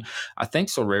assumption. I think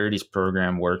Solidarity's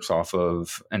program works off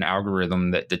of an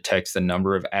algorithm that detects the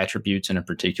number of attributes in a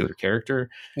particular character,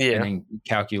 and then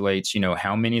calculates,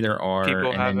 how many there are,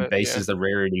 and then bases the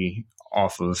rarity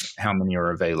off of how many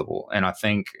are available. And I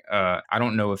think I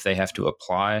don't know if they have to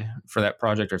apply for that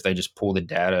project, or if they just pull the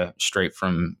data straight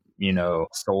from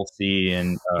Soul Sea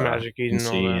and Magic Eden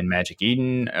and Magic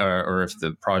Eden, or if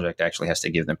the project actually has to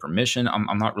give them permission.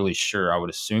 I'm not really sure. I would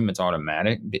assume it's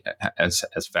automatic as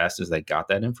fast as they got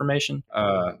that information.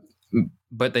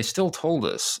 But they still told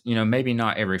us, maybe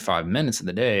not every 5 minutes of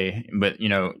the day, but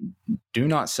do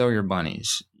not sell your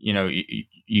bunnies.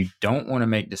 You don't want to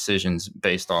make decisions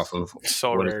based off of what is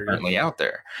currently out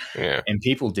there. Yeah. And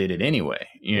people did it anyway.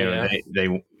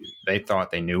 They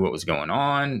thought they knew what was going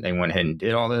on. They went ahead and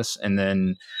did all this, and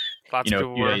then a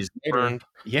few days later, burned.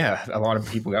 Yeah, a lot of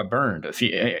people got burned,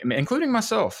 including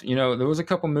myself. There was a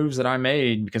couple moves that I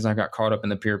made because I got caught up in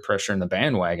the peer pressure and the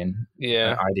bandwagon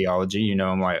ideology.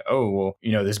 I'm like, oh, well,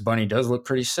 this bunny does look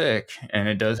pretty sick, and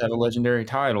it does have a legendary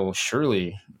title.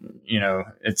 Surely,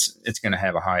 it's going to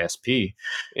have a high SP.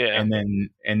 Yeah. And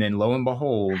then lo and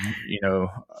behold,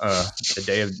 the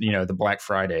day of, the Black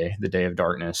Friday, the day of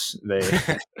darkness,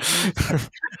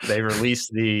 they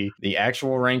released the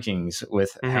actual rankings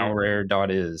with how rare dot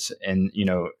is, and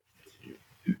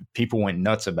people went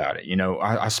nuts about it.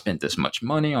 I spent this much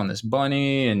money on this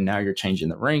bunny, and now you're changing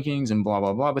the rankings and blah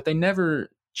blah blah. But they never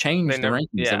changed the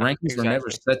rankings. The rankings were never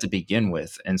set to begin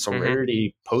with, and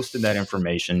Solidity posted that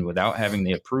information without having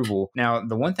the approval. Now,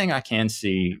 the one thing I can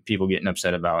see people getting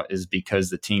upset about is because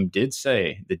the team did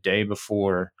say the day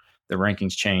before the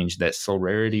rankings changed, that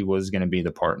Solrarity was going to be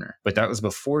the partner. But that was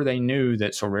before they knew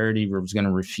that Solrarity was going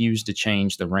to refuse to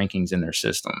change the rankings in their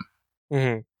system.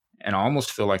 Mm-hmm. And I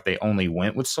almost feel like they only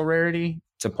went with Solrarity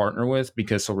to partner with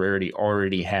because Solrarity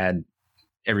already had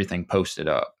everything posted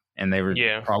up. And they were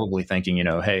probably thinking,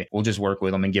 hey, we'll just work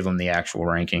with them and give them the actual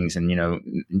rankings. And,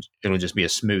 it'll just be a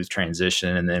smooth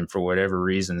transition. And then for whatever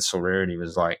reason, Solrarity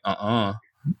was like, I'm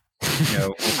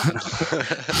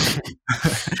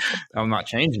not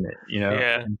changing it,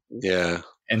 Yeah.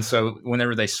 And so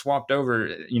whenever they swapped over,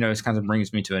 it kind of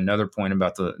brings me to another point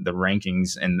about the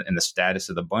rankings and the status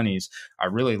of the bunnies. I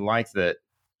really like that,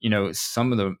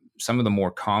 some of the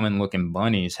more common looking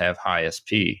bunnies have high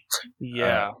SP.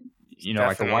 Yeah. Definitely.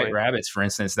 Like the white rabbits, for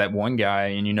instance, that one guy,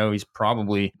 and he's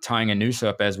probably tying a noose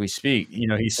up as we speak.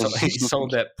 He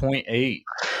sold that 0.8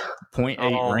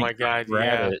 oh ranked my God,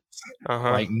 rabbit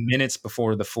like minutes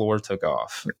before the floor took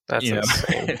off. That's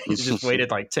insane. He just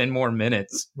waited like 10 more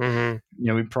minutes.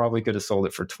 Mm-hmm. We probably could have sold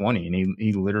it for 20, and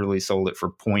he literally sold it for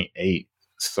 0.8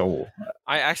 sold.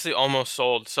 I actually almost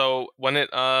sold. So when it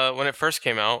first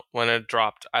came out, when it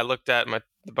dropped, I looked at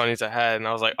the bunnies I had, and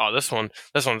I was like, oh, this one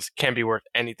can't be worth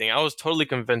anything. I was totally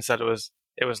convinced that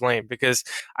it was lame, because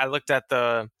I looked at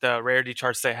the rarity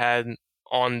charts they had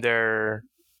on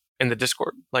in the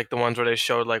Discord, like the ones where they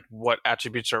showed like what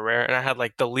attributes are rare, and I had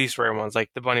like the least rare ones. Like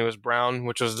the bunny was brown,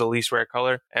 which was the least rare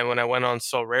color, and when I went on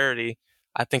Solrarity,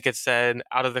 I think it said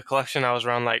out of the collection I was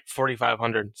around like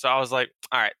 4,500. So I was like,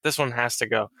 all right, this one has to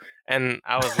go. And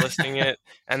I was listing it,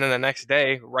 and then the next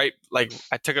day, I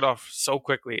took it off so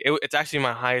quickly. It's actually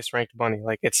my highest ranked bunny.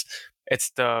 Like it's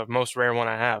the most rare one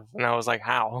I have. And I was like,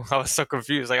 how? I was so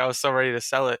confused. Like I was so ready to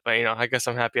sell it, but I guess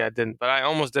I'm happy I didn't. But I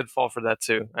almost did fall for that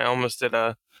too. I almost did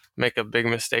make a big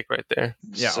mistake right there.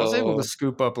 Yeah, I was able to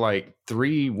scoop up like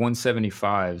 3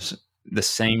 175s the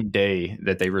same day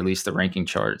that they released the ranking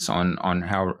charts on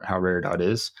how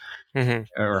rare.is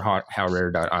or how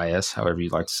rare.is, however you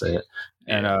like to say it.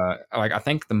 And I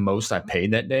think the most I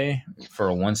paid that day for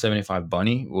a 175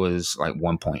 bunny was like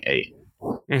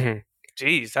 1.8.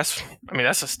 Jeez, that's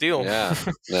a steal. Yeah,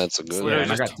 that's a good one.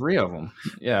 And I got 3 of them.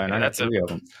 Yeah, and I got 3 of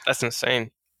them. That's insane.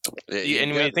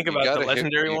 When you think about the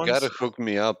legendary ones, you gotta hook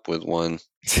me up with one.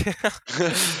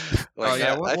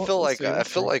 I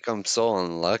feel like I'm so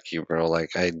unlucky, bro.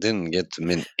 Like I didn't get to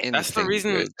mint anything. That's the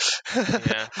reason.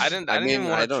 Yeah, I didn't even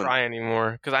want to try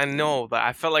anymore, because I know that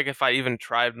I felt like if I even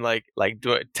tried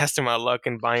testing my luck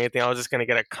and buying anything, I was just gonna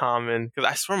get a common. Because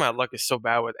I swear my luck is so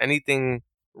bad with anything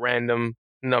random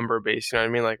number based. You know what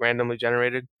I mean? Like randomly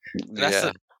generated.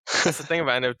 That's the thing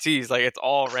about NFTs. Like it's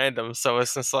all random, so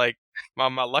it's just like my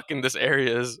luck in this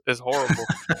area is horrible.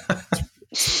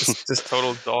 Just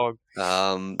total dog.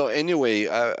 So anyway,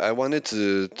 I wanted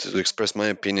to express my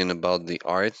opinion about the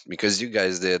art, because you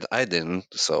guys did, I didn't,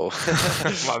 so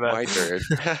my turn.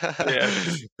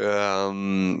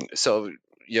 So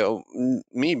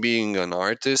me being an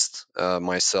artist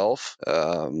myself,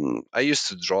 I used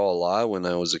to draw a lot when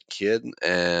I was a kid,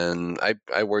 and I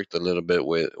worked a little bit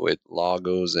with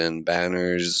logos and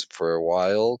banners for a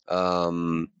while.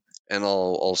 And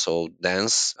I'll also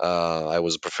dance. I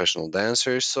was a professional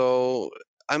dancer, so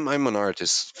I'm an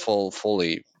artist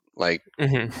fully, like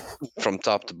from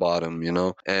top to bottom,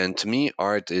 And to me,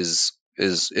 art is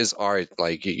art.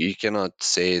 Like you cannot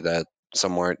say that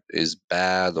some art is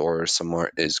bad or some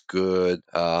art is good.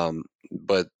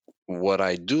 But what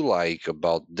I do like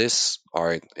about this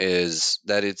art is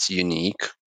that it's unique.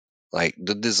 Like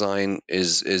the design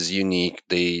is unique.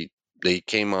 They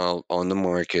came out on the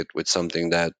market with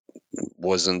something that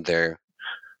wasn't there.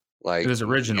 Like it was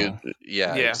original.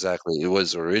 Yeah, exactly. It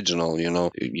was original.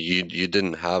 You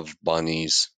didn't have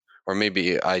bunnies, or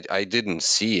maybe I didn't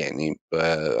see any,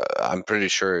 but I'm pretty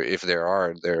sure if there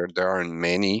aren't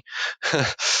many.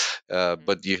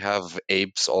 But you have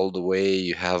apes all the way.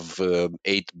 You have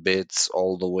 8 bits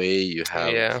all the way. You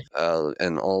have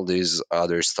and all these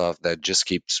other stuff that just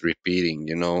keeps repeating,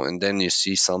 And then you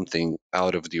see something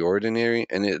out of the ordinary,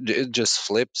 and it just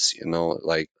flips,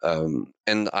 Like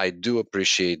and I do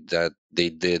appreciate that they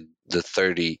did the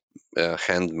 30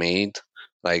 handmade.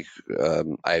 Like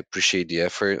I appreciate the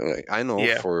effort. Like, I know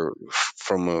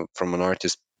from an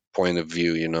artist point of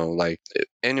view, like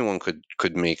anyone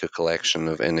could make a collection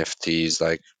of NFTs,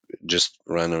 like just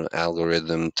run an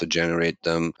algorithm to generate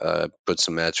them, put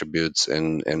some attributes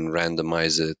and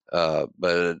randomize it.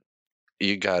 But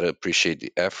you gotta appreciate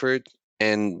the effort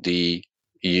and the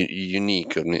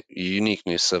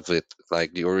uniqueness of it,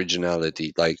 like the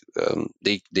originality. Like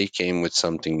they came with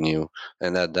something new,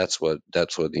 and that's what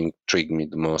intrigued me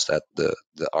the most at the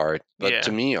art. But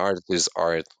to me, art is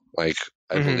art. Like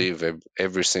I believe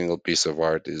every single piece of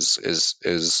art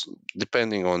is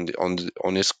depending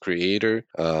on its creator.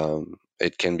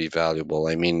 It can be valuable.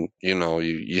 I mean,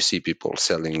 you see people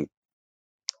selling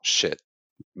shit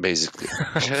basically.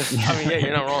 I mean, yeah,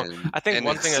 you're not wrong. I think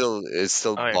one thing it's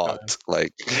still bought.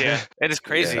 Like, yeah, it is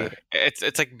crazy.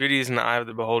 It's like beauty is in the eye of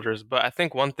the beholders. But I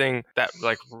think one thing that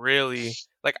like really,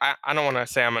 like, I don't want to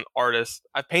say I'm an artist.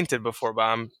 I painted before, but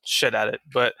I'm shit at it.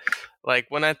 But like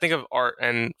when I think of art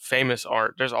and famous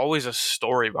art, there's always a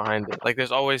story behind it. Like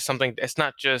there's always something. It's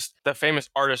not just the famous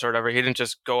artist or whatever. He didn't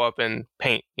just go up and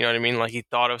paint. You know what I mean? Like he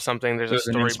thought of something. There's a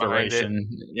story behind it.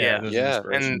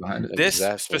 And this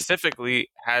specifically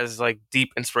has like deep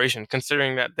inspiration,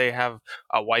 considering that they have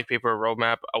a white paper, a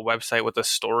roadmap, a website with a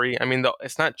story. I mean,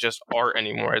 it's not just art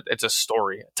anymore. It's a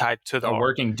story tied to the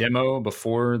working demo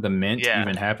before the mint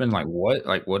even happened. Like what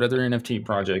other NFT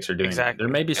projects are doing? Exactly.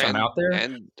 There may be some out there,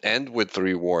 and with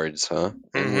rewards, huh?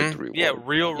 And with rewards. Yeah,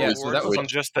 real rewards so that was on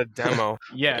just the demo.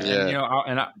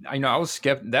 And I was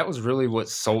skeptical. That was really what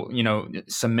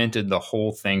cemented the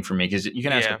whole thing for me, because you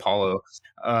can ask Apollo.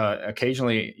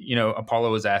 Occasionally,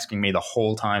 Apollo was asking me the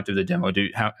whole time through the demo,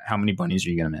 dude, how many bunnies are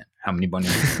you gonna mint? How many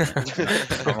bunnies are you gonna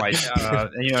mint? I'm like,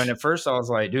 and at first I was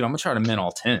like, dude, I'm gonna try to mint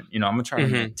all 10. I'm gonna try to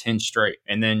mint 10 straight.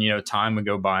 And then, time would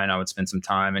go by and I would spend some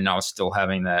time, and I was still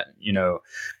having that,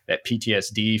 that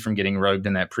PTSD from getting rugged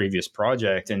in that previous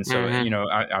project. And so,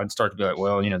 I would start to be like,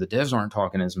 well, the devs aren't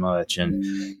talking as much. And,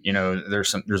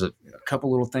 there's a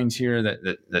couple little things here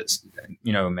that's,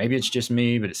 maybe it's just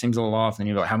me, but it seems a little off. And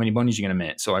you're like, how many bunnies are you going to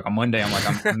mint? So like on Monday, I'm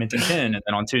like, I'm minting 10. And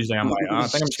then on Tuesday, I'm like, I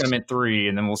think I'm just going to mint 3,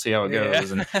 and then we'll see how it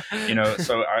goes. And,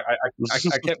 so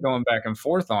I kept going back and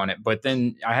forth on it, but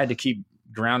then I had to keep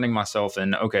grounding myself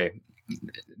in, okay,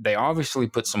 they obviously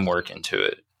put some work into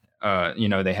it.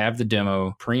 They have the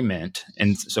demo pre-mint.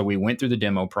 And so we went through the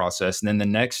demo process. And then the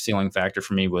next ceiling factor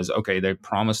for me was, okay, they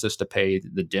promised us to pay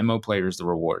the demo players the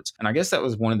rewards. And I guess that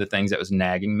was one of the things that was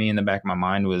nagging me in the back of my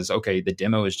mind was, okay, the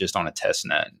demo is just on a test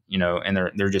net, and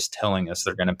they're just telling us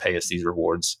they're going to pay us these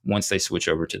rewards once they switch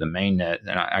over to the main net.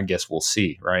 And I guess we'll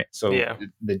see, right? So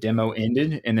the demo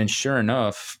ended. And then sure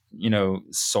enough,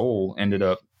 Sol ended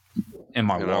up in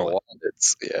my wallet.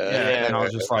 And I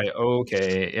was just like,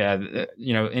 okay,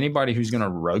 anybody who's going to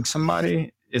rug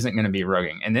somebody isn't going to be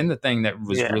rugging. And then the thing that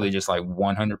was really just like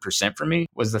 100% for me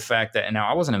was the fact that, and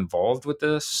now I wasn't involved with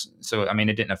this, so I mean,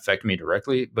 it didn't affect me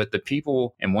directly, but the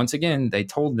people, and once again, they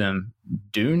told them,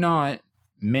 do not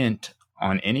mint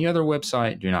on any other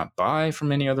website, do not buy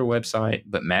from any other website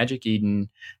but Magic Eden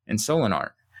and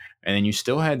Solonart. And then you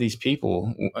still had these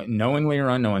people, knowingly or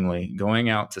unknowingly, going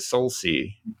out to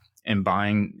SolSea and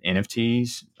buying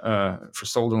NFTs for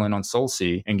Solderland on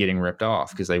SolSea and getting ripped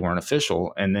off because they weren't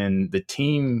official. And then the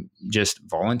team just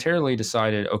voluntarily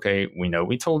decided, okay, we know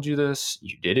we told you this,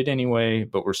 you did it anyway,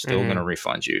 but we're still going to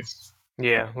refund you.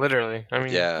 Yeah, literally. I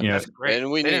mean, that's great.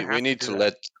 And we need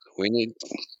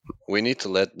to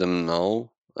let them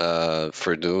know.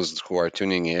 For those who are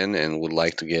tuning in and would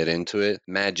like to get into it,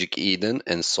 Magic Eden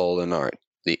and Solonart,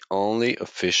 the only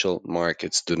official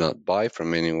markets. Do not buy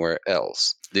from anywhere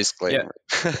else. Disclaimer.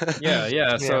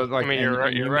 Yeah. So like, I mean, you're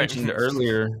right. You mentioned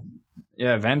earlier.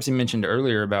 Yeah, Vamsy mentioned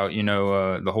earlier about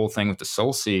the whole thing with the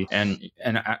SolSea,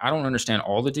 and I don't understand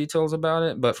all the details about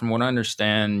it, but from what I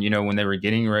understand, when they were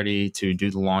getting ready to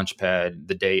do the launch pad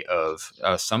the day of,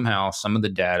 somehow some of the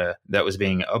data that was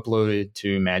being uploaded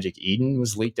to Magic Eden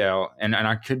was leaked out, and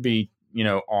I could be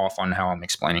off on how I'm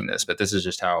explaining this, but this is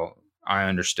just how I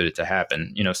understood it to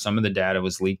happen. Some of the data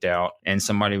was leaked out and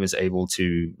somebody was able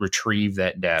to retrieve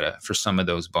that data for some of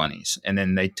those bunnies. And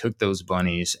then they took those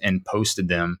bunnies and posted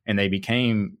them, and they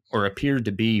became or appeared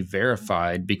to be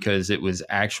verified because it was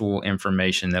actual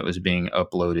information that was being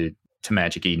uploaded to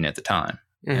Magic Eden at the time.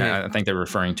 I think they're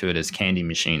referring to it as Candy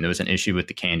Machine. There was an issue with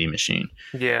the Candy Machine.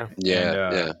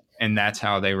 And that's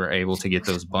how they were able to get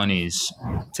those bunnies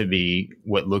to be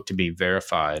what looked to be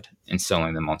verified and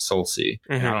selling them on SolSea.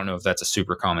 I don't know if that's a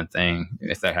super common thing.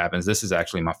 If that happens, this is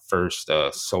actually my first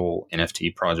Sol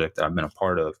NFT project that I've been a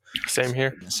part of. Same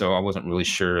here. So I wasn't really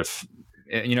sure if,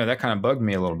 that kind of bugged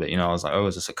me a little bit. I was like, oh,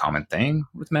 is this a common thing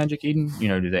with Magic Eden?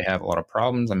 Do they have a lot of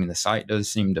problems? I mean, the site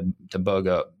does seem to bug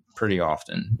up pretty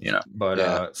often,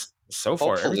 but so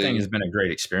far everything has been a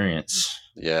great experience.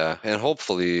 Yeah, and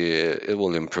hopefully it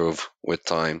will improve with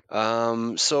time.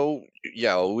 So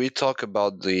we talk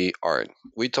about the art,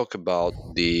 we talk about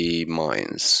the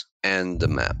mines and the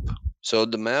map. So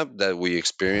the map that we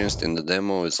experienced in the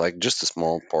demo is like just a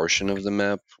small portion of the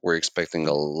map. We're expecting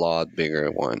a lot bigger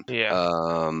one.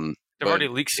 They've already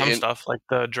leaked some stuff, like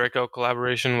the Draco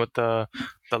collaboration with the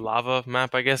the lava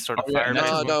map, I guess, or the fire.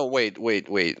 No, wait.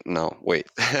 No, wait.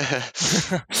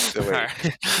 So wait.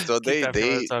 So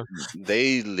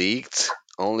they leaked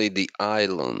only the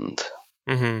island.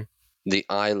 Mm-hmm. The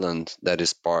island that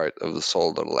is part of the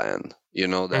Solderland. You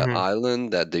know that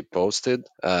island that they posted.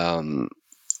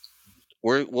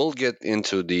 We'll get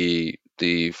into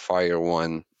the fire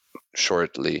one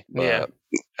shortly, but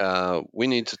we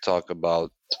need to talk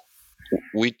about.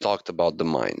 We talked about the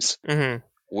mines. Mm-hmm.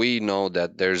 We know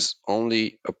that there's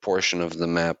only a portion of the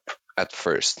map at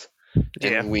first,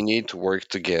 and we need to work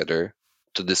together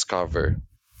to discover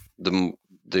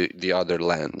the other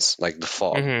lands, like the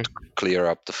fog, to clear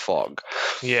up the fog.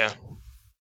 Yeah.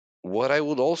 What I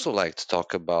would also like to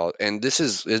talk about, and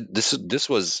this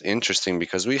was interesting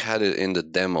because we had it in the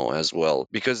demo as well,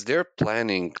 because they're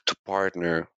planning to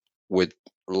partner with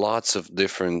lots of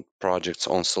different projects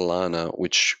on Solana,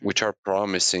 which are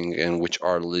promising and which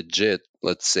are legit.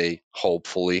 Let's say,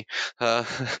 hopefully.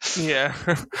 Yeah.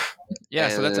 Yeah,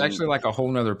 so that's actually like a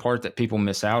whole nother part that people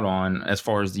miss out on as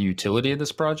far as the utility of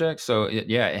this project. So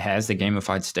it has the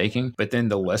gamified staking, but then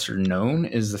the lesser known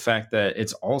is the fact that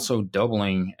it's also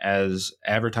doubling as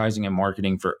advertising and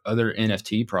marketing for other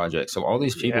NFT projects. So all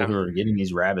these people who are getting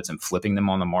these rabbits and flipping them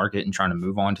on the market and trying to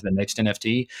move on to the next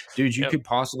NFT, dude, you could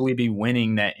possibly be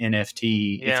winning that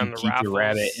NFT if you keep your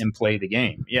rabbit and play the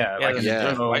game. There's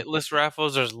whitelist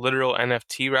raffles, there's literal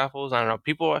NFT raffles. I don't know.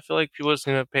 I feel like people just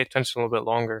need to pay attention a little bit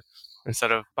longer,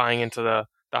 instead of buying into the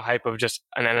hype of just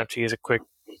an NFT as a quick,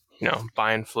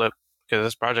 buy and flip, because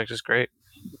this project is great.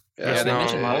 Yeah, they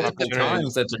mentioned multiple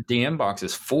times that their DM box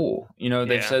is full.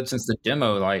 They've said since the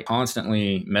demo, like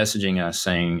constantly messaging us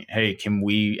saying, "Hey, can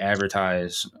we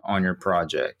advertise on your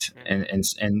project?"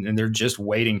 And they're just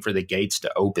waiting for the gates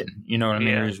to open. You know what I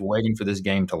mean? They're just waiting for this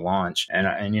game to launch. And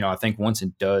I think once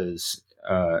it does,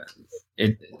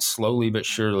 it slowly but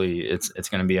surely it's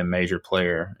going to be a major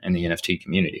player in the NFT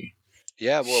community.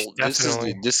 Yeah, well,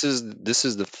 this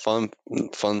is the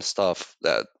fun stuff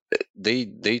that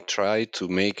they try to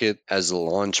make it as a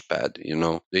launch pad.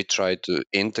 They try to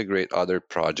integrate other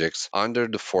projects under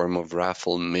the form of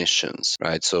raffle missions,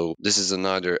 right? So this is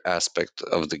another aspect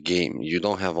of the game. You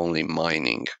don't have only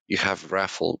mining, you have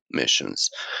raffle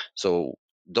missions. So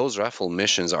those raffle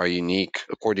missions are unique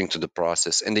according to the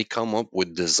process, and they come up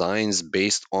with designs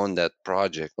based on that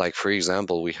project. Like, for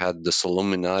example, we had the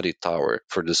Soluminati Tower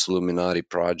for the Soluminati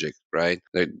project, right?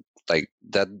 Like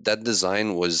that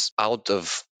design was out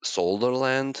of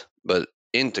Solderland, but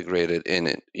integrated in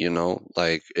it,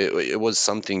 like it was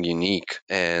something unique.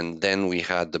 And then we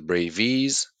had the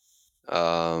Bravies,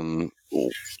 and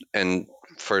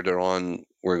further on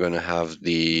we're going to have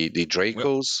the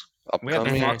Dracos. We had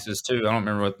the foxes too. I don't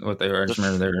remember what they were. I just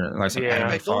remember they were like some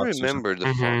I don't remember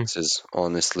the foxes,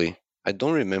 honestly. I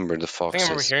don't remember the foxes. I think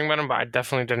I remember hearing about them, but I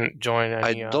definitely didn't join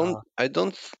any. I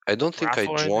don't think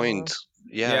I joined.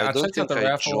 Yeah, I don't think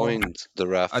I joined the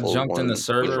raffle. I jumped in the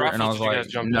server and I was like,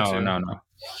 no.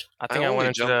 I think I went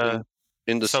into the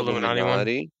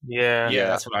Soluminati. Yeah,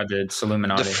 that's what I did.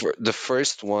 Soluminati. The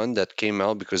first one that came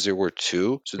out, because there were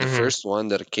two. So the first one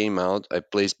that came out, I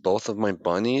placed both of my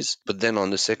bunnies. But then on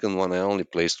the second one, I only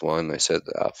placed one. I said,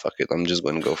 fuck it. I'm just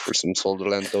going to go for some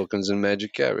Solderland tokens and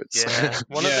magic carrots. Yeah.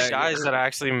 One of the guys that I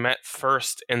actually met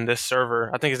first in this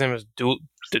server, I think his name was Dulex,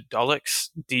 Dulex.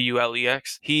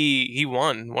 He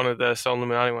won one of the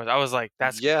Solderland ones. I was like,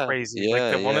 that's crazy.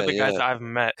 One of the guys that I've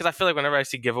met, because I feel like whenever I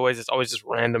see giveaways, it's always just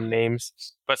random names.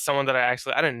 But someone that I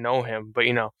didn't know him, but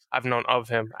I've known of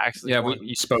him. Actually,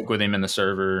 you spoke with him in the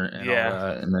server. And all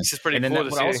that, and then, it's just pretty cool.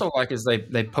 What I also like is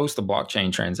they post the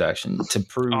blockchain transaction to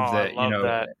prove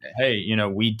that hey,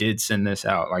 we did send this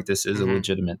out. Like, this is a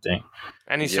legitimate thing.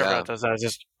 Any server that does that is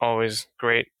just always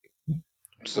great.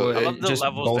 So I love the just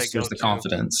levels bolsters the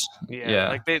confidence. Yeah,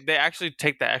 like they actually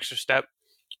take the extra step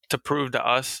to prove to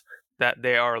us that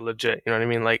they are legit. You know what I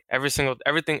mean? Like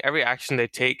every action they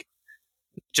take,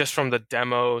 just from the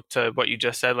demo to what you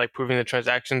just said, like proving the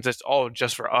transactions, it's all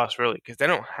just for us, really, because they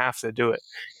don't have to do it.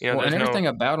 And everything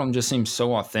about them just seems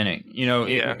so authentic.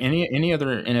 Any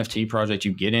other NFT project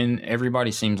you get in,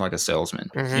 everybody seems like a salesman.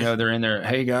 They're in there,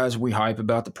 hey guys, we hype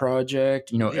about the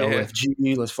project.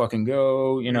 LFG, let's fucking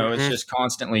go. It's just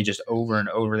constantly just over and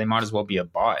over. They might as well be a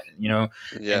bot.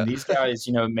 And these guys,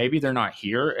 maybe they're not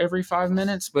here every 5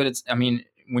 minutes, but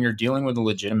when you're dealing with a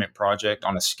legitimate project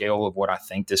on a scale of what I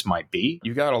think this might be,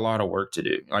 you've got a lot of work to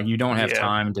do. Like, you don't have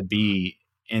time to be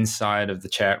inside of the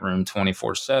chat room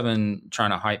 24/7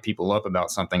 trying to hype people up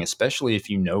about something, especially if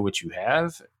what you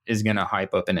have is going to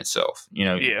hype up in itself. You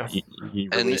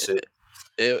release it.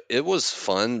 It was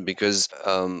fun because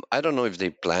I don't know if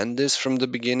they planned this from the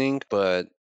beginning, but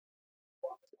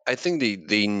I think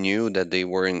they knew that they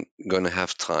weren't going to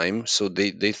have time, so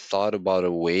they thought about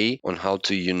a way on how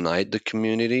to unite the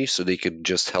community so they could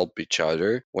just help each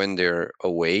other when they're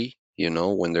away.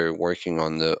 When they're working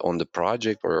on the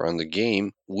project or on the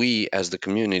game, we as the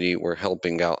community were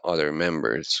helping out other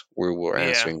members. We were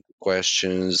answering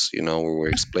questions, we were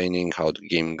explaining how the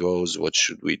game goes, what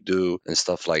should we do, and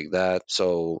stuff like that.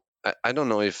 So I don't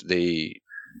know if the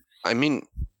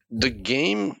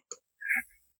game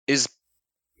is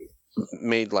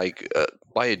made like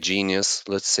by a genius,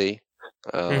 let's say.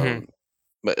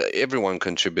 But everyone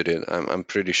contributed. I'm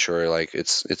pretty sure. Like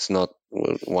it's not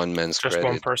one man's just credit.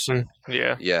 One person.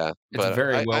 Yeah. Yeah, it's but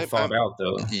very well thought out,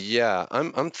 though. Yeah,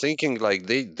 I'm thinking like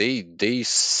they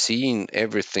seen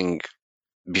everything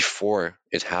before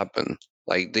it happened.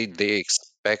 Like they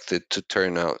expect it to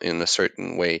turn out in a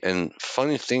certain way. And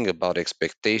funny thing about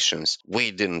expectations,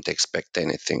 we didn't expect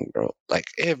anything, bro. Like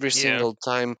every single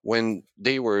time when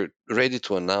they were ready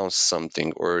to announce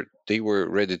something or they were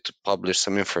ready to publish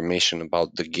some information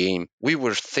about the game, we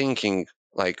were thinking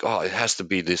like, oh, it has to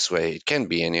be this way. It can't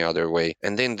be any other way.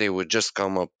 And then they would just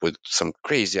come up with some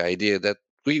crazy idea that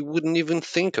we wouldn't even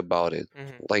think about it.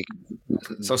 Like,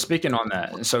 so speaking on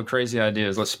that, so crazy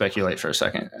ideas, let's speculate for a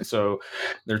second. So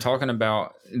they're talking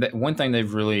about that one thing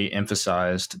they've really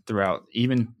emphasized throughout,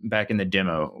 even back in the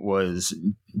demo, was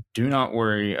do not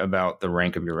worry about the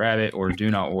rank of your rabbit, or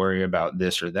do not worry about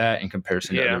this or that in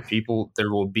comparison to other people. There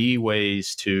will be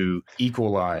ways to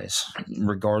equalize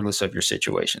regardless of your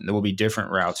situation. There will be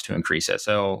different routes to increase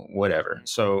SL, whatever.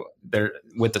 So there,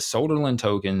 with the Solderland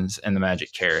tokens and the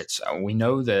magic carrots, we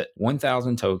know that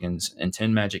 1,000 tokens and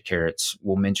 10 magic carrots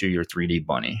will mint you your 3D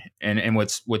bunny. And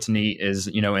what's neat is,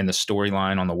 in the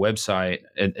storyline on the website,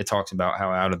 it talks about how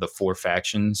out of the 4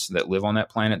 factions that live on that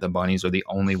planet, the bunnies are the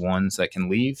only ones that can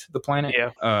leave the planet.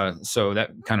 So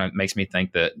that kind of makes me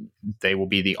think that they will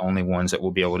be the only ones that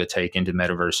will be able to take into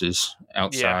metaverses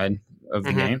outside of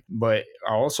the game. But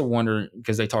I also wonder,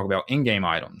 because they talk about in-game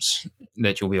items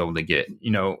that you'll be able to get,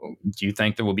 do you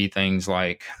think there will be things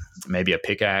like maybe a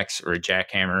pickaxe or a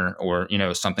jackhammer or,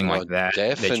 something like that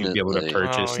that you'll be able to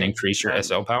purchase and increase your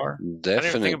SL power? Definitely. I didn't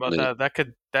even think about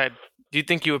that. Do you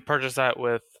think you would purchase that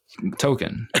with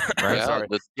token, right? Sorry.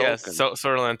 Yes,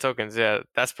 Solderland tokens. Yeah,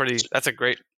 that's a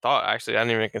great thought, actually. I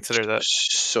didn't even consider that.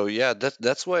 So yeah,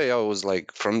 that's why I was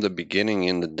like, from the beginning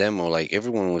in the demo, like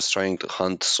everyone was trying to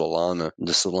hunt the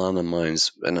Solana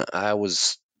mines, and I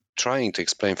was trying to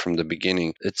explain from the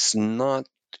beginning, it's not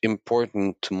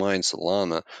important to mine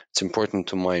Solana. It's important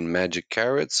to mine magic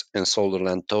carrots and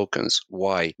Solderland tokens.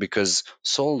 Why? Because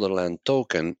Solderland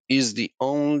token is the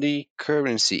only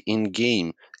currency in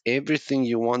game. Everything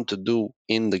you want to do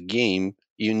in the game,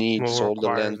 you need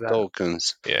Solderland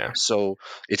tokens. Yeah. So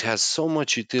it has so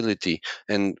much utility,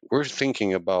 and we're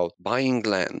thinking about buying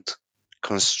land,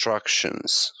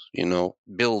 constructions,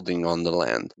 building on the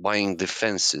land, buying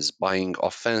defenses, buying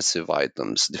offensive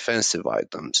items, defensive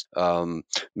items,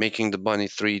 making the bunny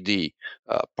 3D,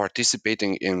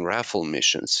 participating in raffle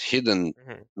missions, hidden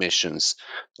missions.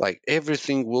 Like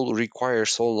everything will require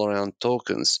Solderland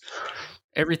tokens.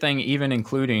 Everything, even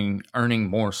including earning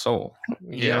more soul.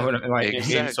 Exactly.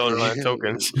 Solderland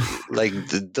tokens. Like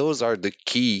those are the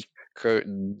key.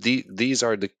 These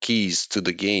are the keys to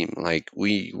the game. Like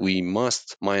we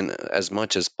must mine as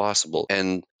much as possible.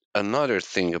 And another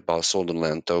thing about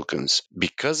Solderland tokens,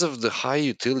 because of the high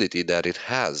utility that it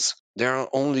has, there are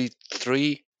only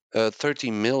 30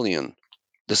 million.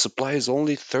 The supply is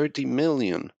only 30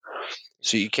 million.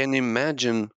 So you can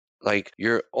imagine, like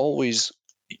you always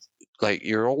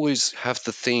have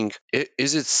to think,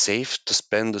 is it safe to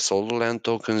spend the Solderland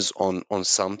tokens on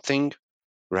something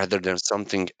rather than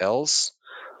something else?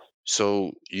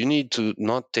 So you need to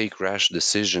not take rash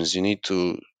decisions. You need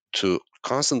to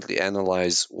constantly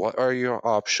analyze what are your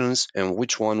options and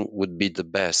which one would be the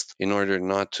best, in order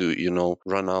not to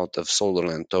run out of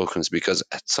Solderland tokens, because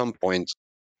at some point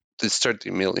this 30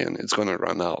 million, it's going to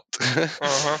run out.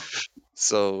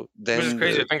 So then, which is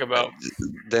crazy to think about.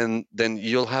 Then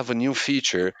you'll have a new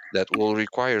feature that will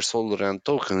require Solderland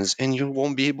tokens, and you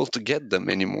won't be able to get them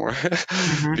anymore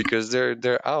because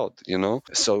they're out.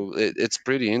 So it's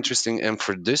pretty interesting, and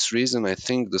for this reason, I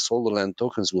think the Solderland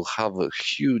tokens will have a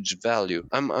huge value.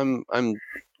 I'm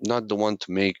not the one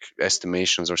to make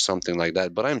estimations or something like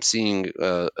that, but I'm seeing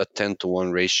a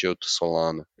 10-to-1 ratio to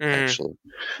Solana, actually.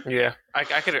 Yeah, I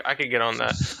could get on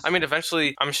that. I mean,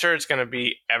 eventually, I'm sure it's going to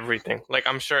be everything. Like,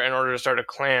 I'm sure in order to start a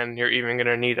clan, you're even going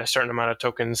to need a certain amount of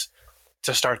tokens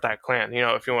to start that clan.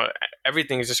 If you want,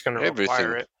 everything is just going to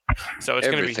require it. So it's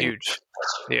going to be huge.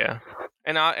 Yeah.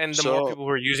 And the more people who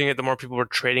are using it, the more people who are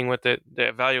trading with it,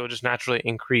 the value will just naturally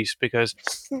increase because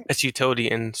its utility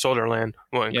in Solderland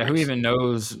will increase. Yeah, who even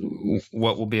knows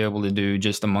what we'll be able to do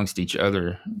just amongst each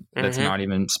other that's not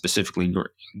even specifically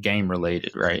game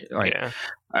related, right? Like,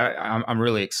 I'm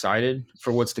really excited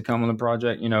for what's to come on the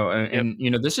project,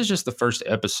 and this is just the first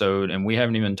episode, and we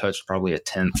haven't even touched probably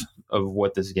 1/10 of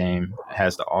what this game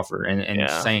has to offer. And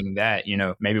saying that,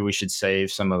 maybe we should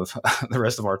save some of the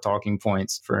rest of our talking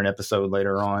points for an episode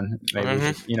later on. Maybe I don't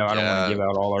want to give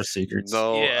out all our secrets.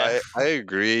 No, I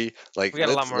agree. Like, we got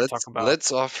a lot more to talk about.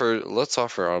 Let's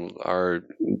offer our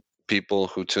people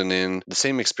who tune in the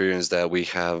same experience that we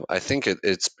have. I think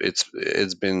it's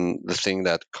been the thing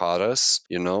that caught us,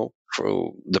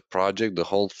 through the project, the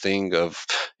whole thing of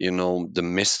the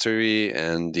mystery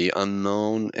and the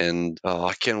unknown, and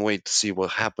I can't wait to see what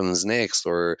happens next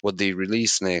or what they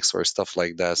release next or stuff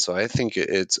like that. So I think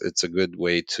it's a good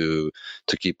way to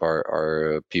keep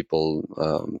our people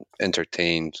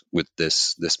entertained with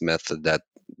this method that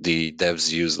the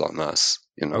devs use on us.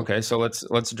 Okay, so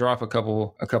let's drop a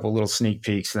couple little sneak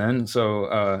peeks then.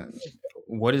 So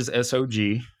what is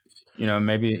SOG?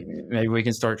 Maybe we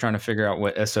can start trying to figure out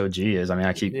what SOG is. I mean,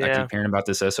 I keep hearing about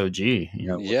this SOG.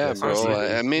 Bro.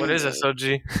 I mean, what is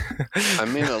SOG? I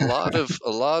mean, a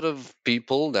lot of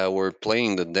people that were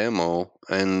playing the demo,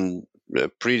 and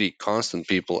pretty constant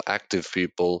people, active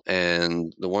people,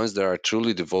 and the ones that are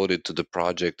truly devoted to the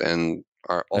project and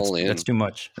are all in. That's too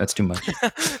much.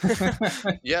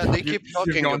 Yeah, they keep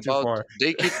talking about.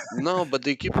 They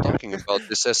keep talking about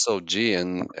this SOG,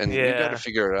 and we got to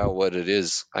figure out what it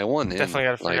is. I want definitely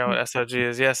got to figure out what SOG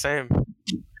is. Yeah, same.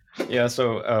 Yeah.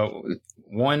 So,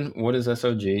 one, what is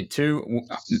SOG? Two,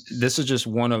 this is just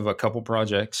one of a couple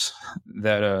projects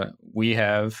that we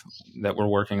have that we're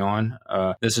working on.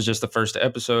 This is just the first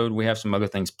episode. We have some other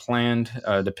things planned,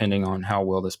 depending on how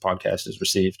well this podcast is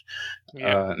received.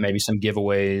 Yeah. Maybe some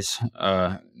giveaways.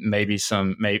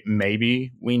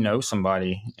 Maybe we know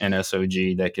somebody in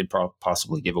SOG that could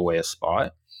possibly give away a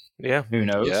spot. Yeah, who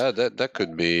knows? Yeah, that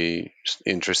could be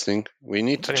interesting. We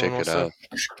need to check it out.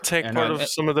 Take part of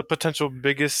some of the potential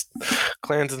biggest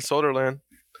clans in Solderland.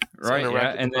 Right,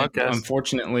 yeah. And then,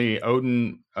 unfortunately,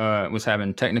 Odin was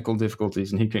having technical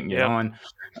difficulties and he couldn't get on.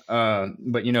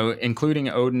 But including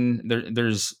Odin,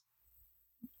 there's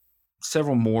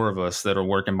several more of us that are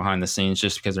working behind the scenes.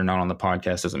 Just because they're not on the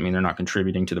podcast doesn't mean they're not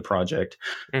contributing to the project.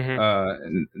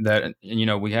 That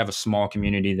we have a small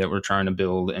community that we're trying to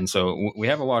build, and so we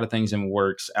have a lot of things in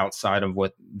works outside of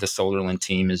what the Solderland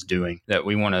team is doing that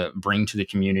we want to bring to the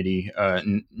community,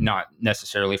 not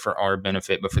necessarily for our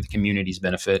benefit, but for the community's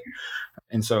benefit.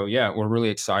 And so, we're really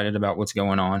excited about what's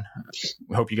going on.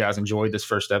 We hope you guys enjoyed this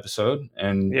first episode,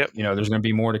 and there's going to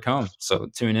be more to come. So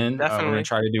tune in. We're going to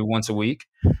try to do once a week.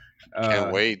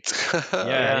 Can't wait.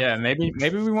 Maybe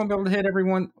we won't be able to hit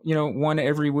everyone, one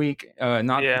every week.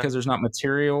 Not because there's not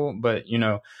material, but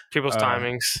people's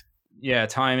timings. Yeah,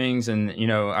 timings, and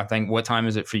I think, what time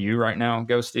is it for you right now,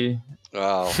 Ghosty?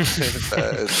 Wow,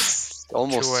 it's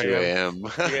almost 2 a.m.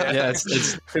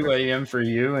 It's 2 a.m. for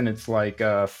you, and it's like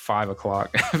 5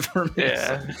 o'clock for me.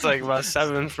 Yeah, it's like about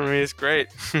 7 for me. It's great.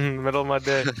 Middle of my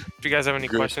day. If you guys have any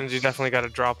questions, you definitely got to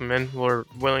drop them in. We're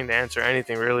willing to answer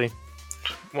anything, really.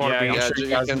 You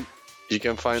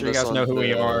can find us. You guys know who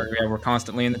we are. Yeah, we're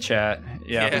constantly in the chat.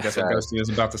 I think that's what Ghosty was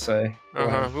about to say. We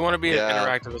want to be as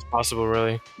interactive as possible,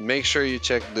 really. Make sure you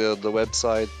check the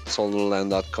website,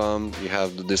 solderland.com. You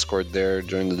have the Discord there.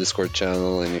 Join the Discord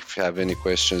channel, and if you have any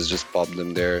questions, just pop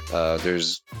them there.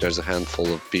 There's a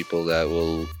handful of people that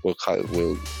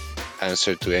will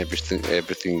answer to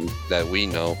everything that we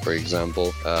know. For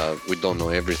example, we don't know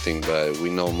everything, but we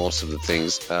know most of the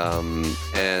things.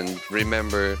 And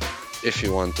remember, if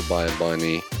you want to buy a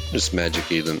bunny, just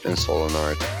Magic Eden and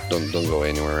Solonart. Don't go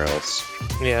anywhere else.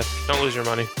 Yeah, don't lose your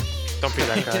money. Don't be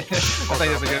that guy. I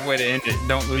think that's a good way to end it.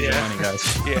 Don't lose your money, guys.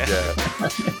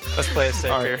 Let's play it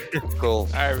safe here. Cool. All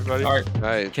right, everybody. All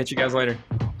right. Catch you guys later.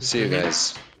 See you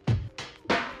guys.